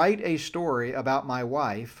is, write a story about my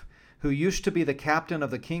wife who used to be the captain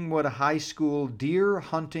of the Kingwood High School deer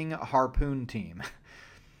hunting harpoon team.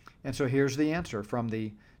 And so here's the answer from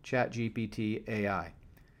the ChatGPT AI.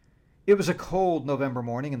 It was a cold November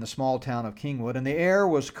morning in the small town of Kingwood, and the air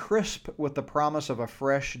was crisp with the promise of a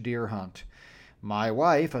fresh deer hunt. My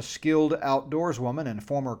wife, a skilled outdoorswoman and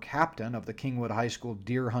former captain of the Kingwood High School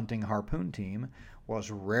deer hunting harpoon team,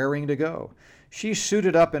 was raring to go. She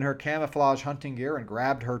suited up in her camouflage hunting gear and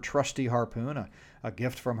grabbed her trusty harpoon, a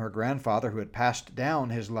gift from her grandfather who had passed down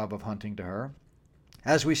his love of hunting to her.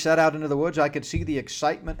 As we set out into the woods, I could see the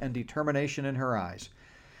excitement and determination in her eyes.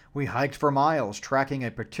 We hiked for miles, tracking a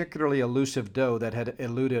particularly elusive doe that had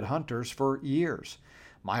eluded hunters for years.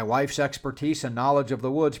 My wife's expertise and knowledge of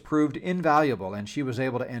the woods proved invaluable, and she was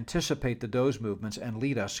able to anticipate the doe's movements and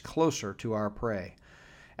lead us closer to our prey.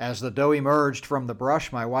 As the doe emerged from the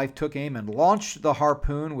brush, my wife took aim and launched the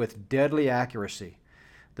harpoon with deadly accuracy.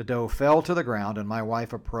 The doe fell to the ground, and my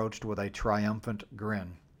wife approached with a triumphant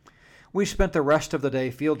grin. We spent the rest of the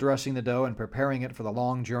day field dressing the doe and preparing it for the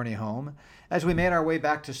long journey home. As we made our way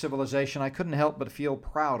back to civilization, I couldn't help but feel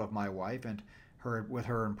proud of my wife and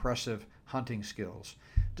her impressive hunting skills.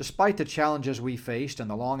 Despite the challenges we faced and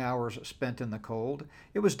the long hours spent in the cold,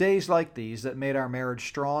 it was days like these that made our marriage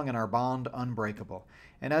strong and our bond unbreakable.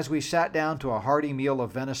 And as we sat down to a hearty meal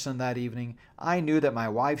of venison that evening, I knew that my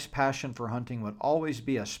wife's passion for hunting would always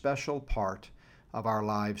be a special part of our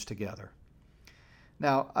lives together.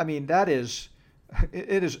 Now, I mean, it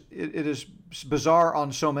is bizarre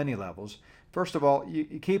on so many levels. First of all, you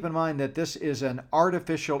keep in mind that this is an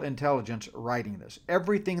artificial intelligence writing this.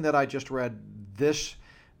 Everything that I just read, this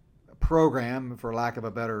program, for lack of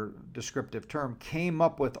a better descriptive term, came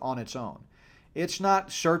up with on its own. It's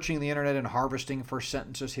not searching the internet and harvesting for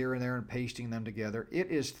sentences here and there and pasting them together. It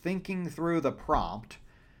is thinking through the prompt,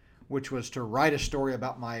 which was to write a story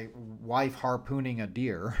about my wife harpooning a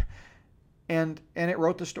deer, and it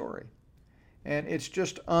wrote the story. And it's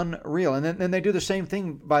just unreal. And then they do the same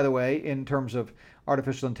thing, by the way, in terms of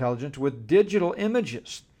artificial intelligence with digital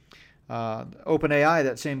images. OpenAI,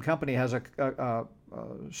 that same company, has a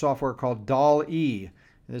software called DALL-E.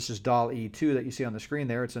 This is DALL-E 2 that you see on the screen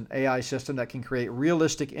there. It's an AI system that can create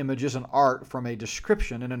realistic images and art from a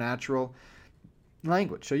description in a natural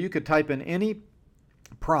language. So you could type in any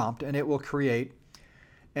prompt and it will create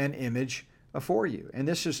an image for you. And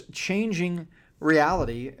this is changing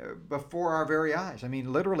reality before our very eyes. I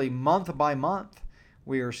mean, literally month by month,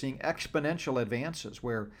 we are seeing exponential advances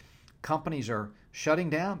where companies are shutting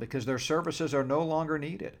down because their services are no longer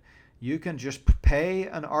needed. You can just pay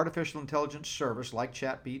an artificial intelligence service like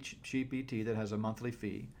ChatGPT that has a monthly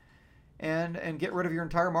fee and get rid of your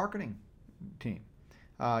entire marketing team.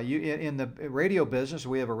 In the radio business,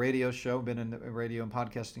 we have a radio show, been in the radio and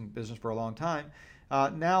podcasting business for a long time.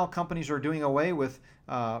 Now companies are doing away with,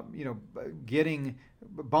 getting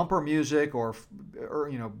bumper music or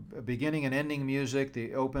beginning and ending music,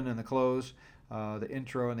 the open and the close, the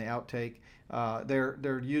intro and the outtake.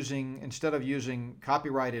 They're using, instead of using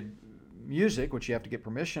copyrighted music, which you have to get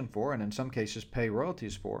permission for and in some cases pay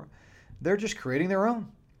royalties for, they're just creating their own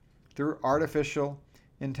through artificial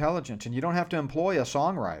intelligence. And you don't have to employ a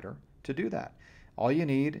songwriter to do that. All you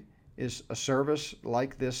need is a service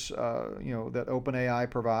like this, that OpenAI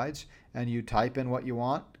provides, and you type in what you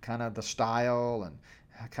want, kind of the style and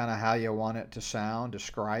kind of how you want it to sound,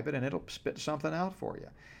 describe it, and it'll spit something out for you.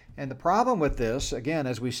 And the problem with this, again,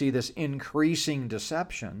 as we see this increasing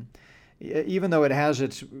deception, even though it has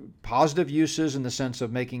its positive uses in the sense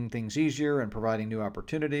of making things easier and providing new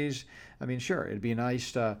opportunities, I mean, sure, it'd be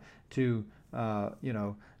nice to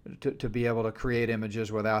be able to create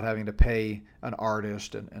images without having to pay an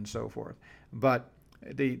artist and so forth. But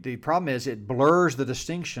the problem is it blurs the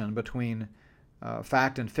distinction between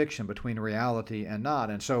fact and fiction, between reality and not.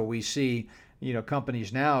 And so we see,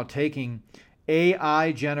 companies now taking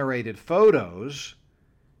AI-generated photos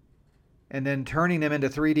and then turning them into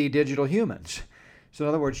 3D digital humans. So in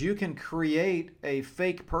other words, you can create a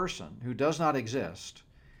fake person who does not exist,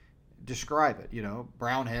 describe it,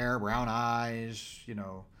 brown hair, brown eyes,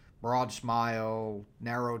 broad smile,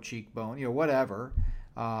 narrow cheekbone, whatever,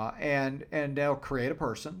 and they'll create a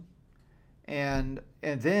person, and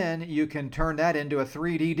then you can turn that into a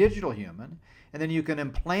 3D digital human, and then you can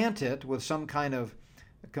implant it with some kind of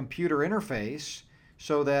computer interface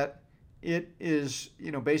so that it is,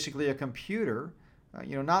 basically a computer,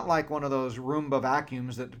 not like one of those Roomba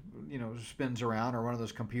vacuums that, spins around, or one of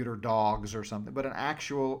those computer dogs or something, but an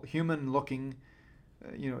actual human-looking,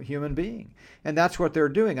 human being. And that's what they're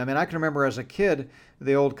doing. I mean, I can remember as a kid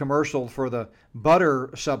the old commercial for the butter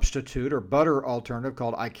substitute or butter alternative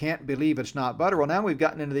called "I Can't Believe It's Not Butter." Well, now we've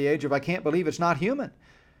gotten into the age of "I can't believe it's not human."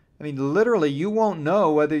 I mean, literally, you won't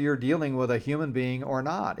know whether you're dealing with a human being or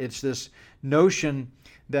not. It's this notion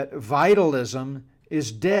that vitalism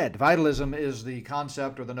is dead. Vitalism is the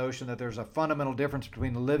concept or the notion that there's a fundamental difference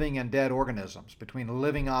between living and dead organisms, between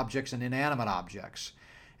living objects and inanimate objects.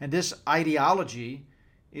 And this ideology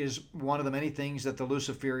is one of the many things that the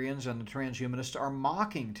Luciferians and the transhumanists are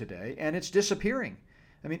mocking today, and it's disappearing.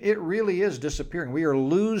 I mean, it really is disappearing. We are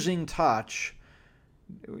losing touch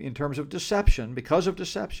in terms of deception, because of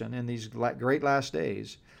deception in these great last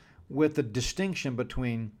days, with the distinction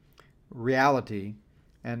between reality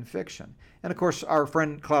and fiction. And of course, our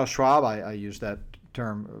friend Klaus Schwab, I use that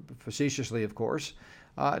term facetiously, of course,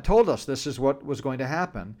 told us this is what was going to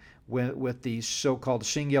happen with the so-called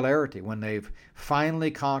singularity, when they've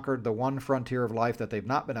finally conquered the one frontier of life that they've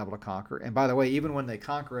not been able to conquer. And by the way, even when they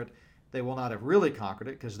conquer it, they will not have really conquered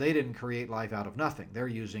it, because they didn't create life out of nothing. They're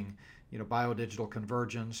using biodigital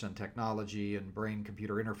convergence and technology and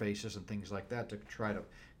brain-computer interfaces and things like that to try to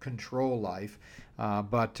control life.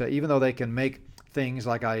 But even though they can make things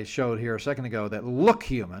like I showed here a second ago that look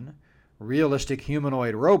human, realistic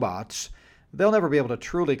humanoid robots, they'll never be able to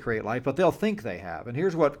truly create life, but they'll think they have. And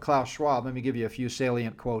here's what Klaus Schwab, let me give you a few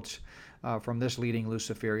salient quotes from this leading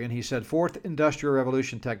Luciferian. He said, "Fourth Industrial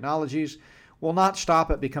Revolution technologies will not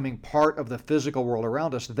stop at becoming part of the physical world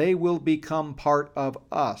around us. They will become part of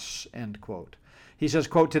us," end quote. He says,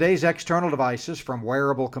 quote, "Today's external devices, from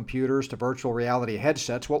wearable computers to virtual reality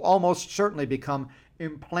headsets, will almost certainly become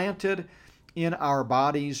implanted in our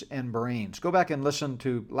bodies and brains." Go back and listen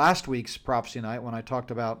to last week's Prophecy Night when I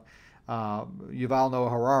talked about Yuval Noah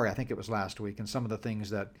Harari. I think it was last week, and some of the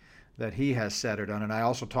things that he has said or done. And I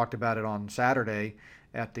also talked about it on Saturday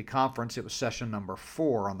at the conference. It was session number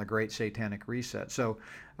 4 on the Great Satanic Reset. So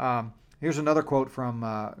here's another quote from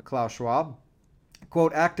Klaus Schwab.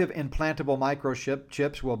 Quote, "Active implantable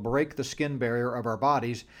microchips will break the skin barrier of our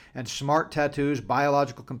bodies, and smart tattoos,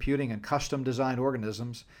 biological computing, and custom-designed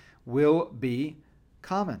organisms will be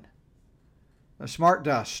common." A smart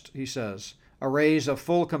dust, he says, arrays of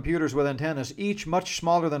full computers with antennas, each much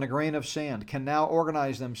smaller than a grain of sand, can now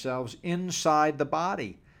organize themselves inside the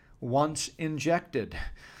body once injected.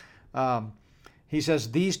 He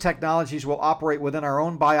says these technologies will operate within our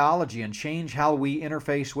own biology and change how we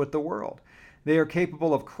interface with the world. They are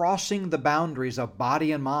capable of crossing the boundaries of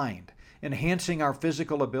body and mind, enhancing our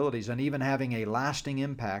physical abilities, and even having a lasting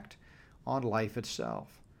impact on life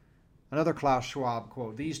itself. Another Klaus Schwab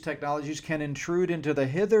quote, "These technologies can intrude into the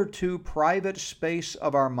hitherto private space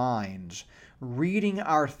of our minds, reading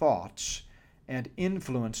our thoughts and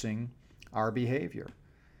influencing our behavior.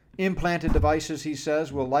 Implanted devices," he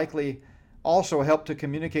says, "will likely also help to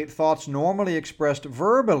communicate thoughts normally expressed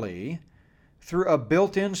verbally through a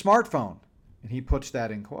built-in smartphone," and he puts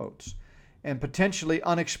that in quotes, "and potentially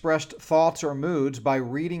unexpressed thoughts or moods by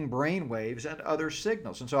reading brain waves and other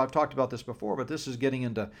signals." And so I've talked about this before, but this is getting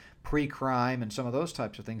into pre-crime and some of those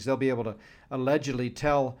types of things. They'll be able to allegedly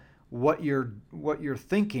tell what you're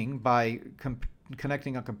thinking by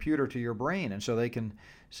connecting a computer to your brain. And so they can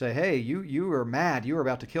say, "Hey, you are mad. You are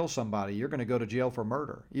about to kill somebody. You're going to go to jail for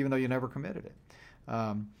murder, even though you never committed it."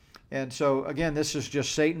 And so, again, this is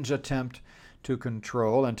just Satan's attempt to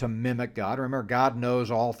control and to mimic God. Remember, God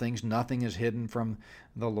knows all things. Nothing is hidden from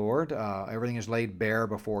the Lord. Everything is laid bare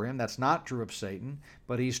before him. That's not true of Satan,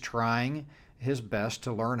 but he's trying his best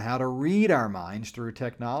to learn how to read our minds through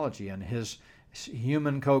technology. And his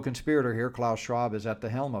human co-conspirator here, Klaus Schwab, is at the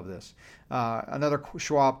helm of this. Another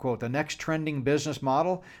Schwab quote, "The next trending business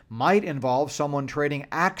model might involve someone trading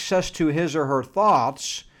access to his or her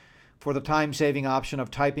thoughts for the time-saving option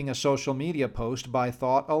of typing a social media post by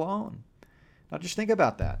thought alone." Now just think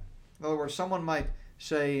about that. In other words, someone might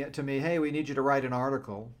say to me, hey, we need you to write an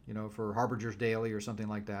article, for Harbinger's Daily or something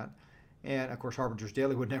like that. And of course, Harbinger's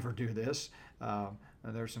Daily would never do this.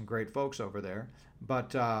 There's some great folks over there.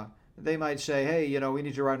 But they might say, hey, we need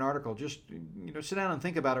you to write an article. Just, sit down and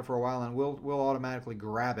think about it for a while, and we'll automatically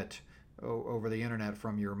grab it over the internet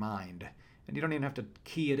from your mind. And you don't even have to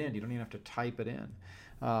key it in. You don't even have to type it in.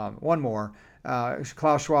 One more.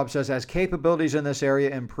 Klaus Schwab says, as capabilities in this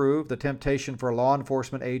area improve, the temptation for law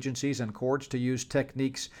enforcement agencies and courts to use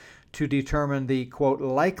techniques to determine the, quote,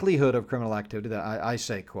 likelihood of criminal activity, that I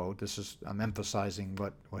say, quote, I'm emphasizing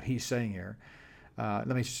what he's saying here.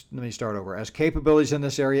 Let me start over. As capabilities in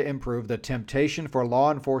this area improve, the temptation for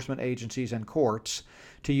law enforcement agencies and courts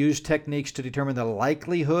to use techniques to determine the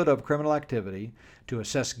likelihood of criminal activity, to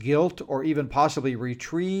assess guilt, or even possibly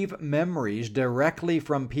retrieve memories directly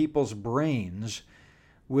from people's brains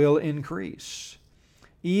will increase.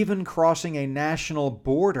 Even crossing a national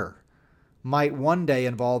border might one day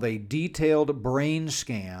involve a detailed brain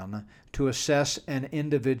scan to assess an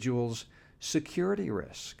individual's security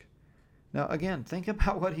risk. Now, again, think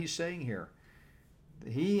about what he's saying here.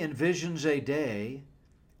 He envisions a day,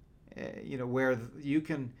 where you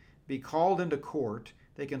can be called into court,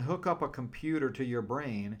 they can hook up a computer to your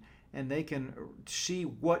brain, and they can see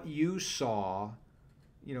what you saw,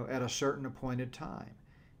 at a certain appointed time.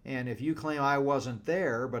 And if you claim I wasn't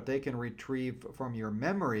there, but they can retrieve from your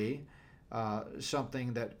memory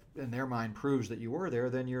something that in their mind proves that you were there,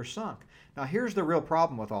 then you're sunk. Now, here's the real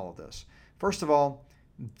problem with all of this. First of all,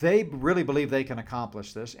 they really believe they can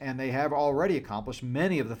accomplish this, and they have already accomplished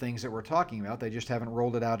many of the things that we're talking about. They just haven't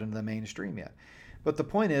rolled it out into the mainstream yet. But the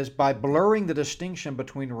point is, by blurring the distinction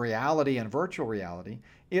between reality and virtual reality,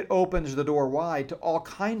 it opens the door wide to all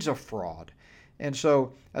kinds of fraud. And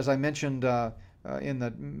so, as I mentioned in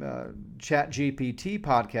the ChatGPT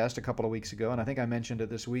podcast a couple of weeks ago, and I think I mentioned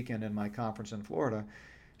it this weekend in my conference in Florida,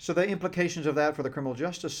 so the implications of that for the criminal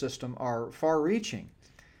justice system are far-reaching.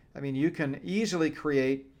 I mean, you can easily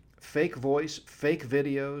create fake voice, fake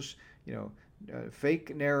videos,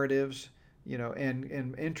 fake narratives,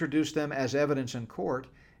 and introduce them as evidence in court,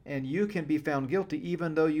 and you can be found guilty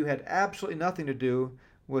even though you had absolutely nothing to do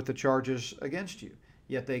with the charges against you.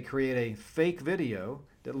 Yet they create a fake video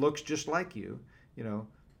that looks just like you,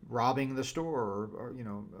 robbing the store or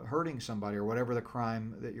hurting somebody or whatever the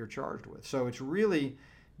crime that you're charged with. So it's really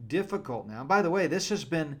difficult now. By the way, this has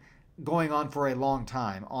been going on for a long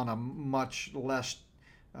time on a much less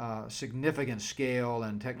significant scale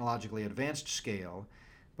and technologically advanced scale.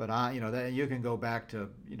 But that you can go back to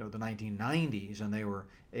the 1990s, and they were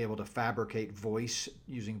able to fabricate voice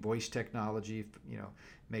using voice technology,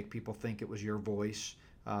 make people think it was your voice,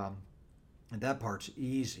 and that part's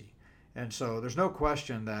easy. And so there's no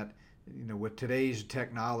question that with today's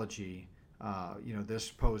technology, this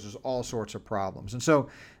poses all sorts of problems. And so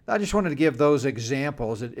I just wanted to give those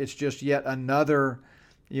examples. It's just yet another,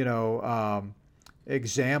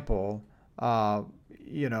 example,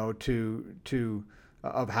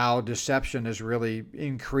 of how deception is really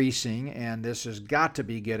increasing, and this has got to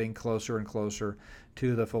be getting closer and closer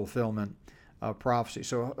to the fulfillment of prophecy.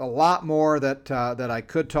 So a lot more that I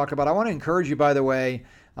could talk about. I want to encourage you, by the way,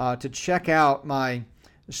 to check out my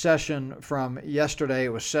session from yesterday. It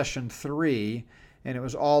was session 3, and it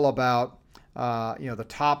was all about the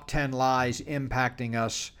top 10 lies impacting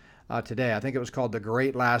us today. I think it was called The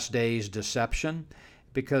Great Last Days Deception,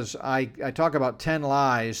 because I talk about 10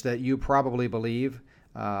 lies that you probably believe,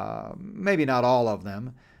 maybe not all of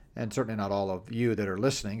them, and certainly not all of you that are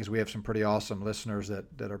listening, because we have some pretty awesome listeners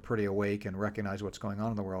that are pretty awake and recognize what's going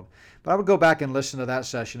on in the world. But I would go back and listen to that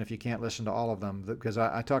session if you can't listen to all of them, because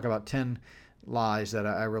I talk about 10 lies that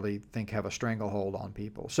I really think have a stranglehold on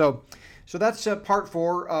people. So that's part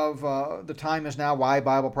 4 of The Time Is Now, Why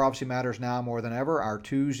Bible Prophecy Matters Now More Than Ever, our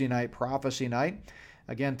Tuesday night prophecy night.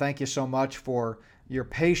 Again, thank you so much for your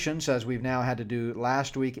patience, as we've now had to do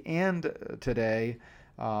last week and today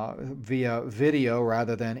via video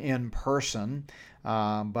rather than in person.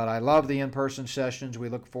 But I love the in-person sessions. We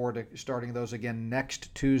look forward to starting those again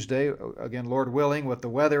next Tuesday. Again, Lord willing, with the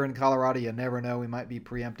weather in Colorado, you never know, we might be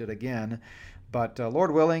preempted again. But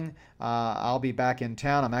Lord willing, I'll be back in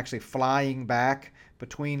town. I'm actually flying back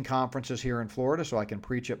between conferences here in Florida so I can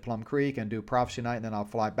preach at Plum Creek and do Prophecy Night, and then I'll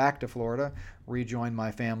fly back to Florida, rejoin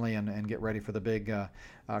my family, and get ready for the big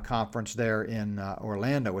conference there in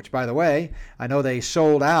Orlando, which, by the way, I know they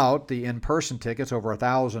sold out the in-person tickets, over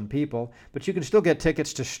 1,000 people, but you can still get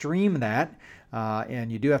tickets to stream that, and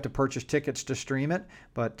you do have to purchase tickets to stream it,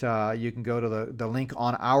 but you can go to the link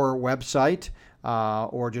on our website,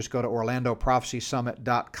 or just go to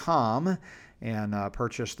OrlandoProphecySummit.com, and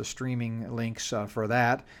purchase the streaming links for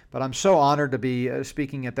that. But I'm so honored to be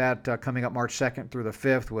speaking at that coming up March 2nd through the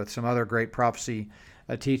 5th with some other great prophecy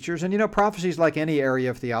teachers. And prophecy is like any area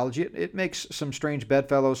of theology. It makes some strange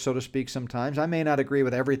bedfellows, so to speak, sometimes. I may not agree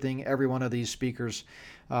with everything every one of these speakers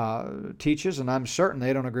teaches, and I'm certain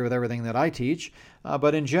they don't agree with everything that I teach.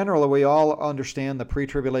 But in general, we all understand the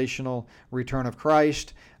pre-tribulational return of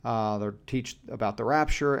Christ. They teach about the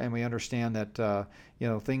rapture, and we understand that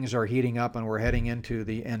things are heating up and we're heading into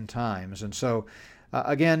the end times. And so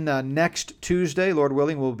again, next Tuesday, Lord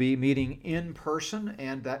willing, we'll be meeting in person,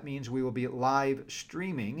 and that means we will be live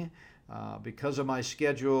streaming. Because of my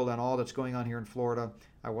schedule and all that's going on here in Florida,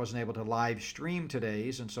 I wasn't able to live stream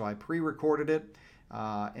today's, and so I pre-recorded it,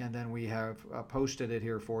 and then we have posted it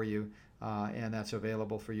here for you, and that's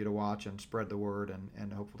available for you to watch and spread the word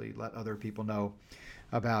and hopefully let other people know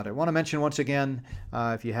about it. I want to mention once again,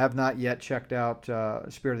 if you have not yet checked out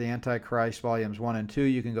Spirit of the Antichrist Volumes 1 and 2,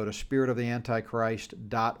 you can go to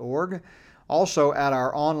spiritoftheantichrist.org. Also, at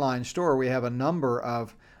our online store, we have a number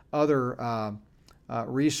of other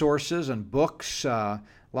resources and books, a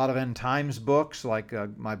lot of end times books, like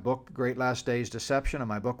my book, Great Last Days Deception, and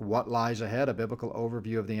my book, What Lies Ahead, a biblical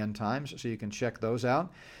overview of the end times, so you can check those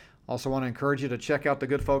out. Also want to encourage you to check out the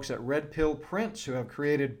good folks at Red Pill Prints, who have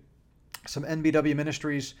created some NBW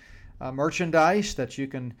Ministries merchandise that you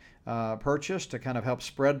can purchase to kind of help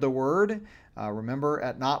spread the word. Remember,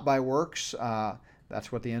 at Not by Works,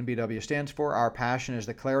 that's what the NBW stands for. Our passion is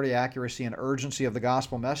the clarity, accuracy, and urgency of the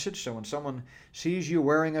gospel message. So when someone sees you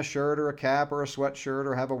wearing a shirt or a cap or a sweatshirt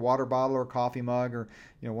or have a water bottle or a coffee mug or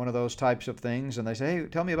one of those types of things, and they say, hey,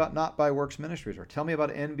 tell me about Not by Works Ministries or tell me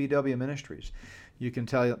about NBW Ministries, you can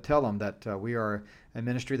tell them that we are a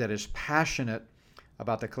ministry that is passionate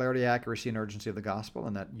about the clarity, accuracy, and urgency of the gospel,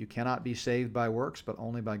 and that you cannot be saved by works, but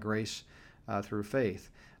only by grace through faith.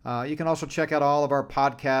 You can also check out all of our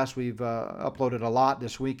podcasts. We've uploaded a lot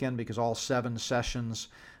this weekend because all 7 sessions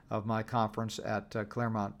of my conference at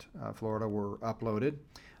Claremont, Florida were uploaded.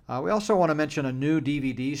 We also want to mention a new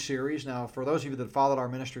DVD series. Now, for those of you that have followed our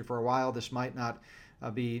ministry for a while, this might not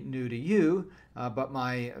be new to you, but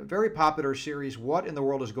my very popular series, What in the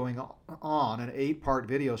World is Going On, an 8-part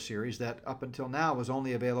video series that up until now was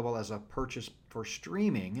only available as a purchase for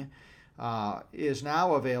streaming, is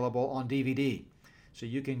now available on DVD. So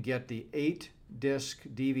you can get the 8-disc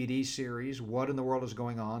DVD series, What in the World is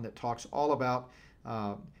Going On, that talks all about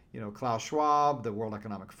Klaus Schwab, the World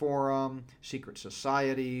Economic Forum, secret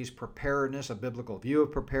societies, preparedness, a biblical view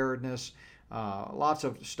of preparedness, lots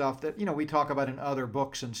of stuff that we talk about in other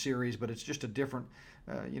books and series, but it's just a different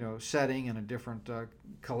setting and a different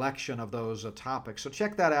collection of those topics. So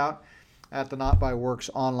check that out at the Not by Works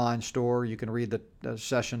online store. You can read the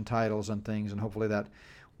session titles and things, and hopefully that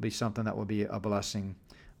will be something that will be a blessing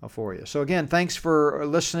for you. So again, thanks for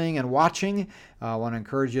listening and watching. I want to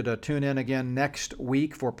encourage you to tune in again next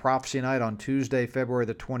week for Prophecy Night on Tuesday, February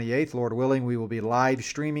the 28th. Lord willing, we will be live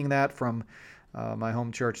streaming that from my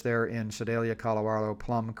home church there in Sedalia, Colorado,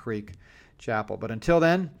 Plum Creek Chapel. But until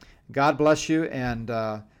then, God bless you, and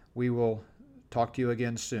we will talk to you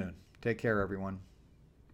again soon. Take care, everyone.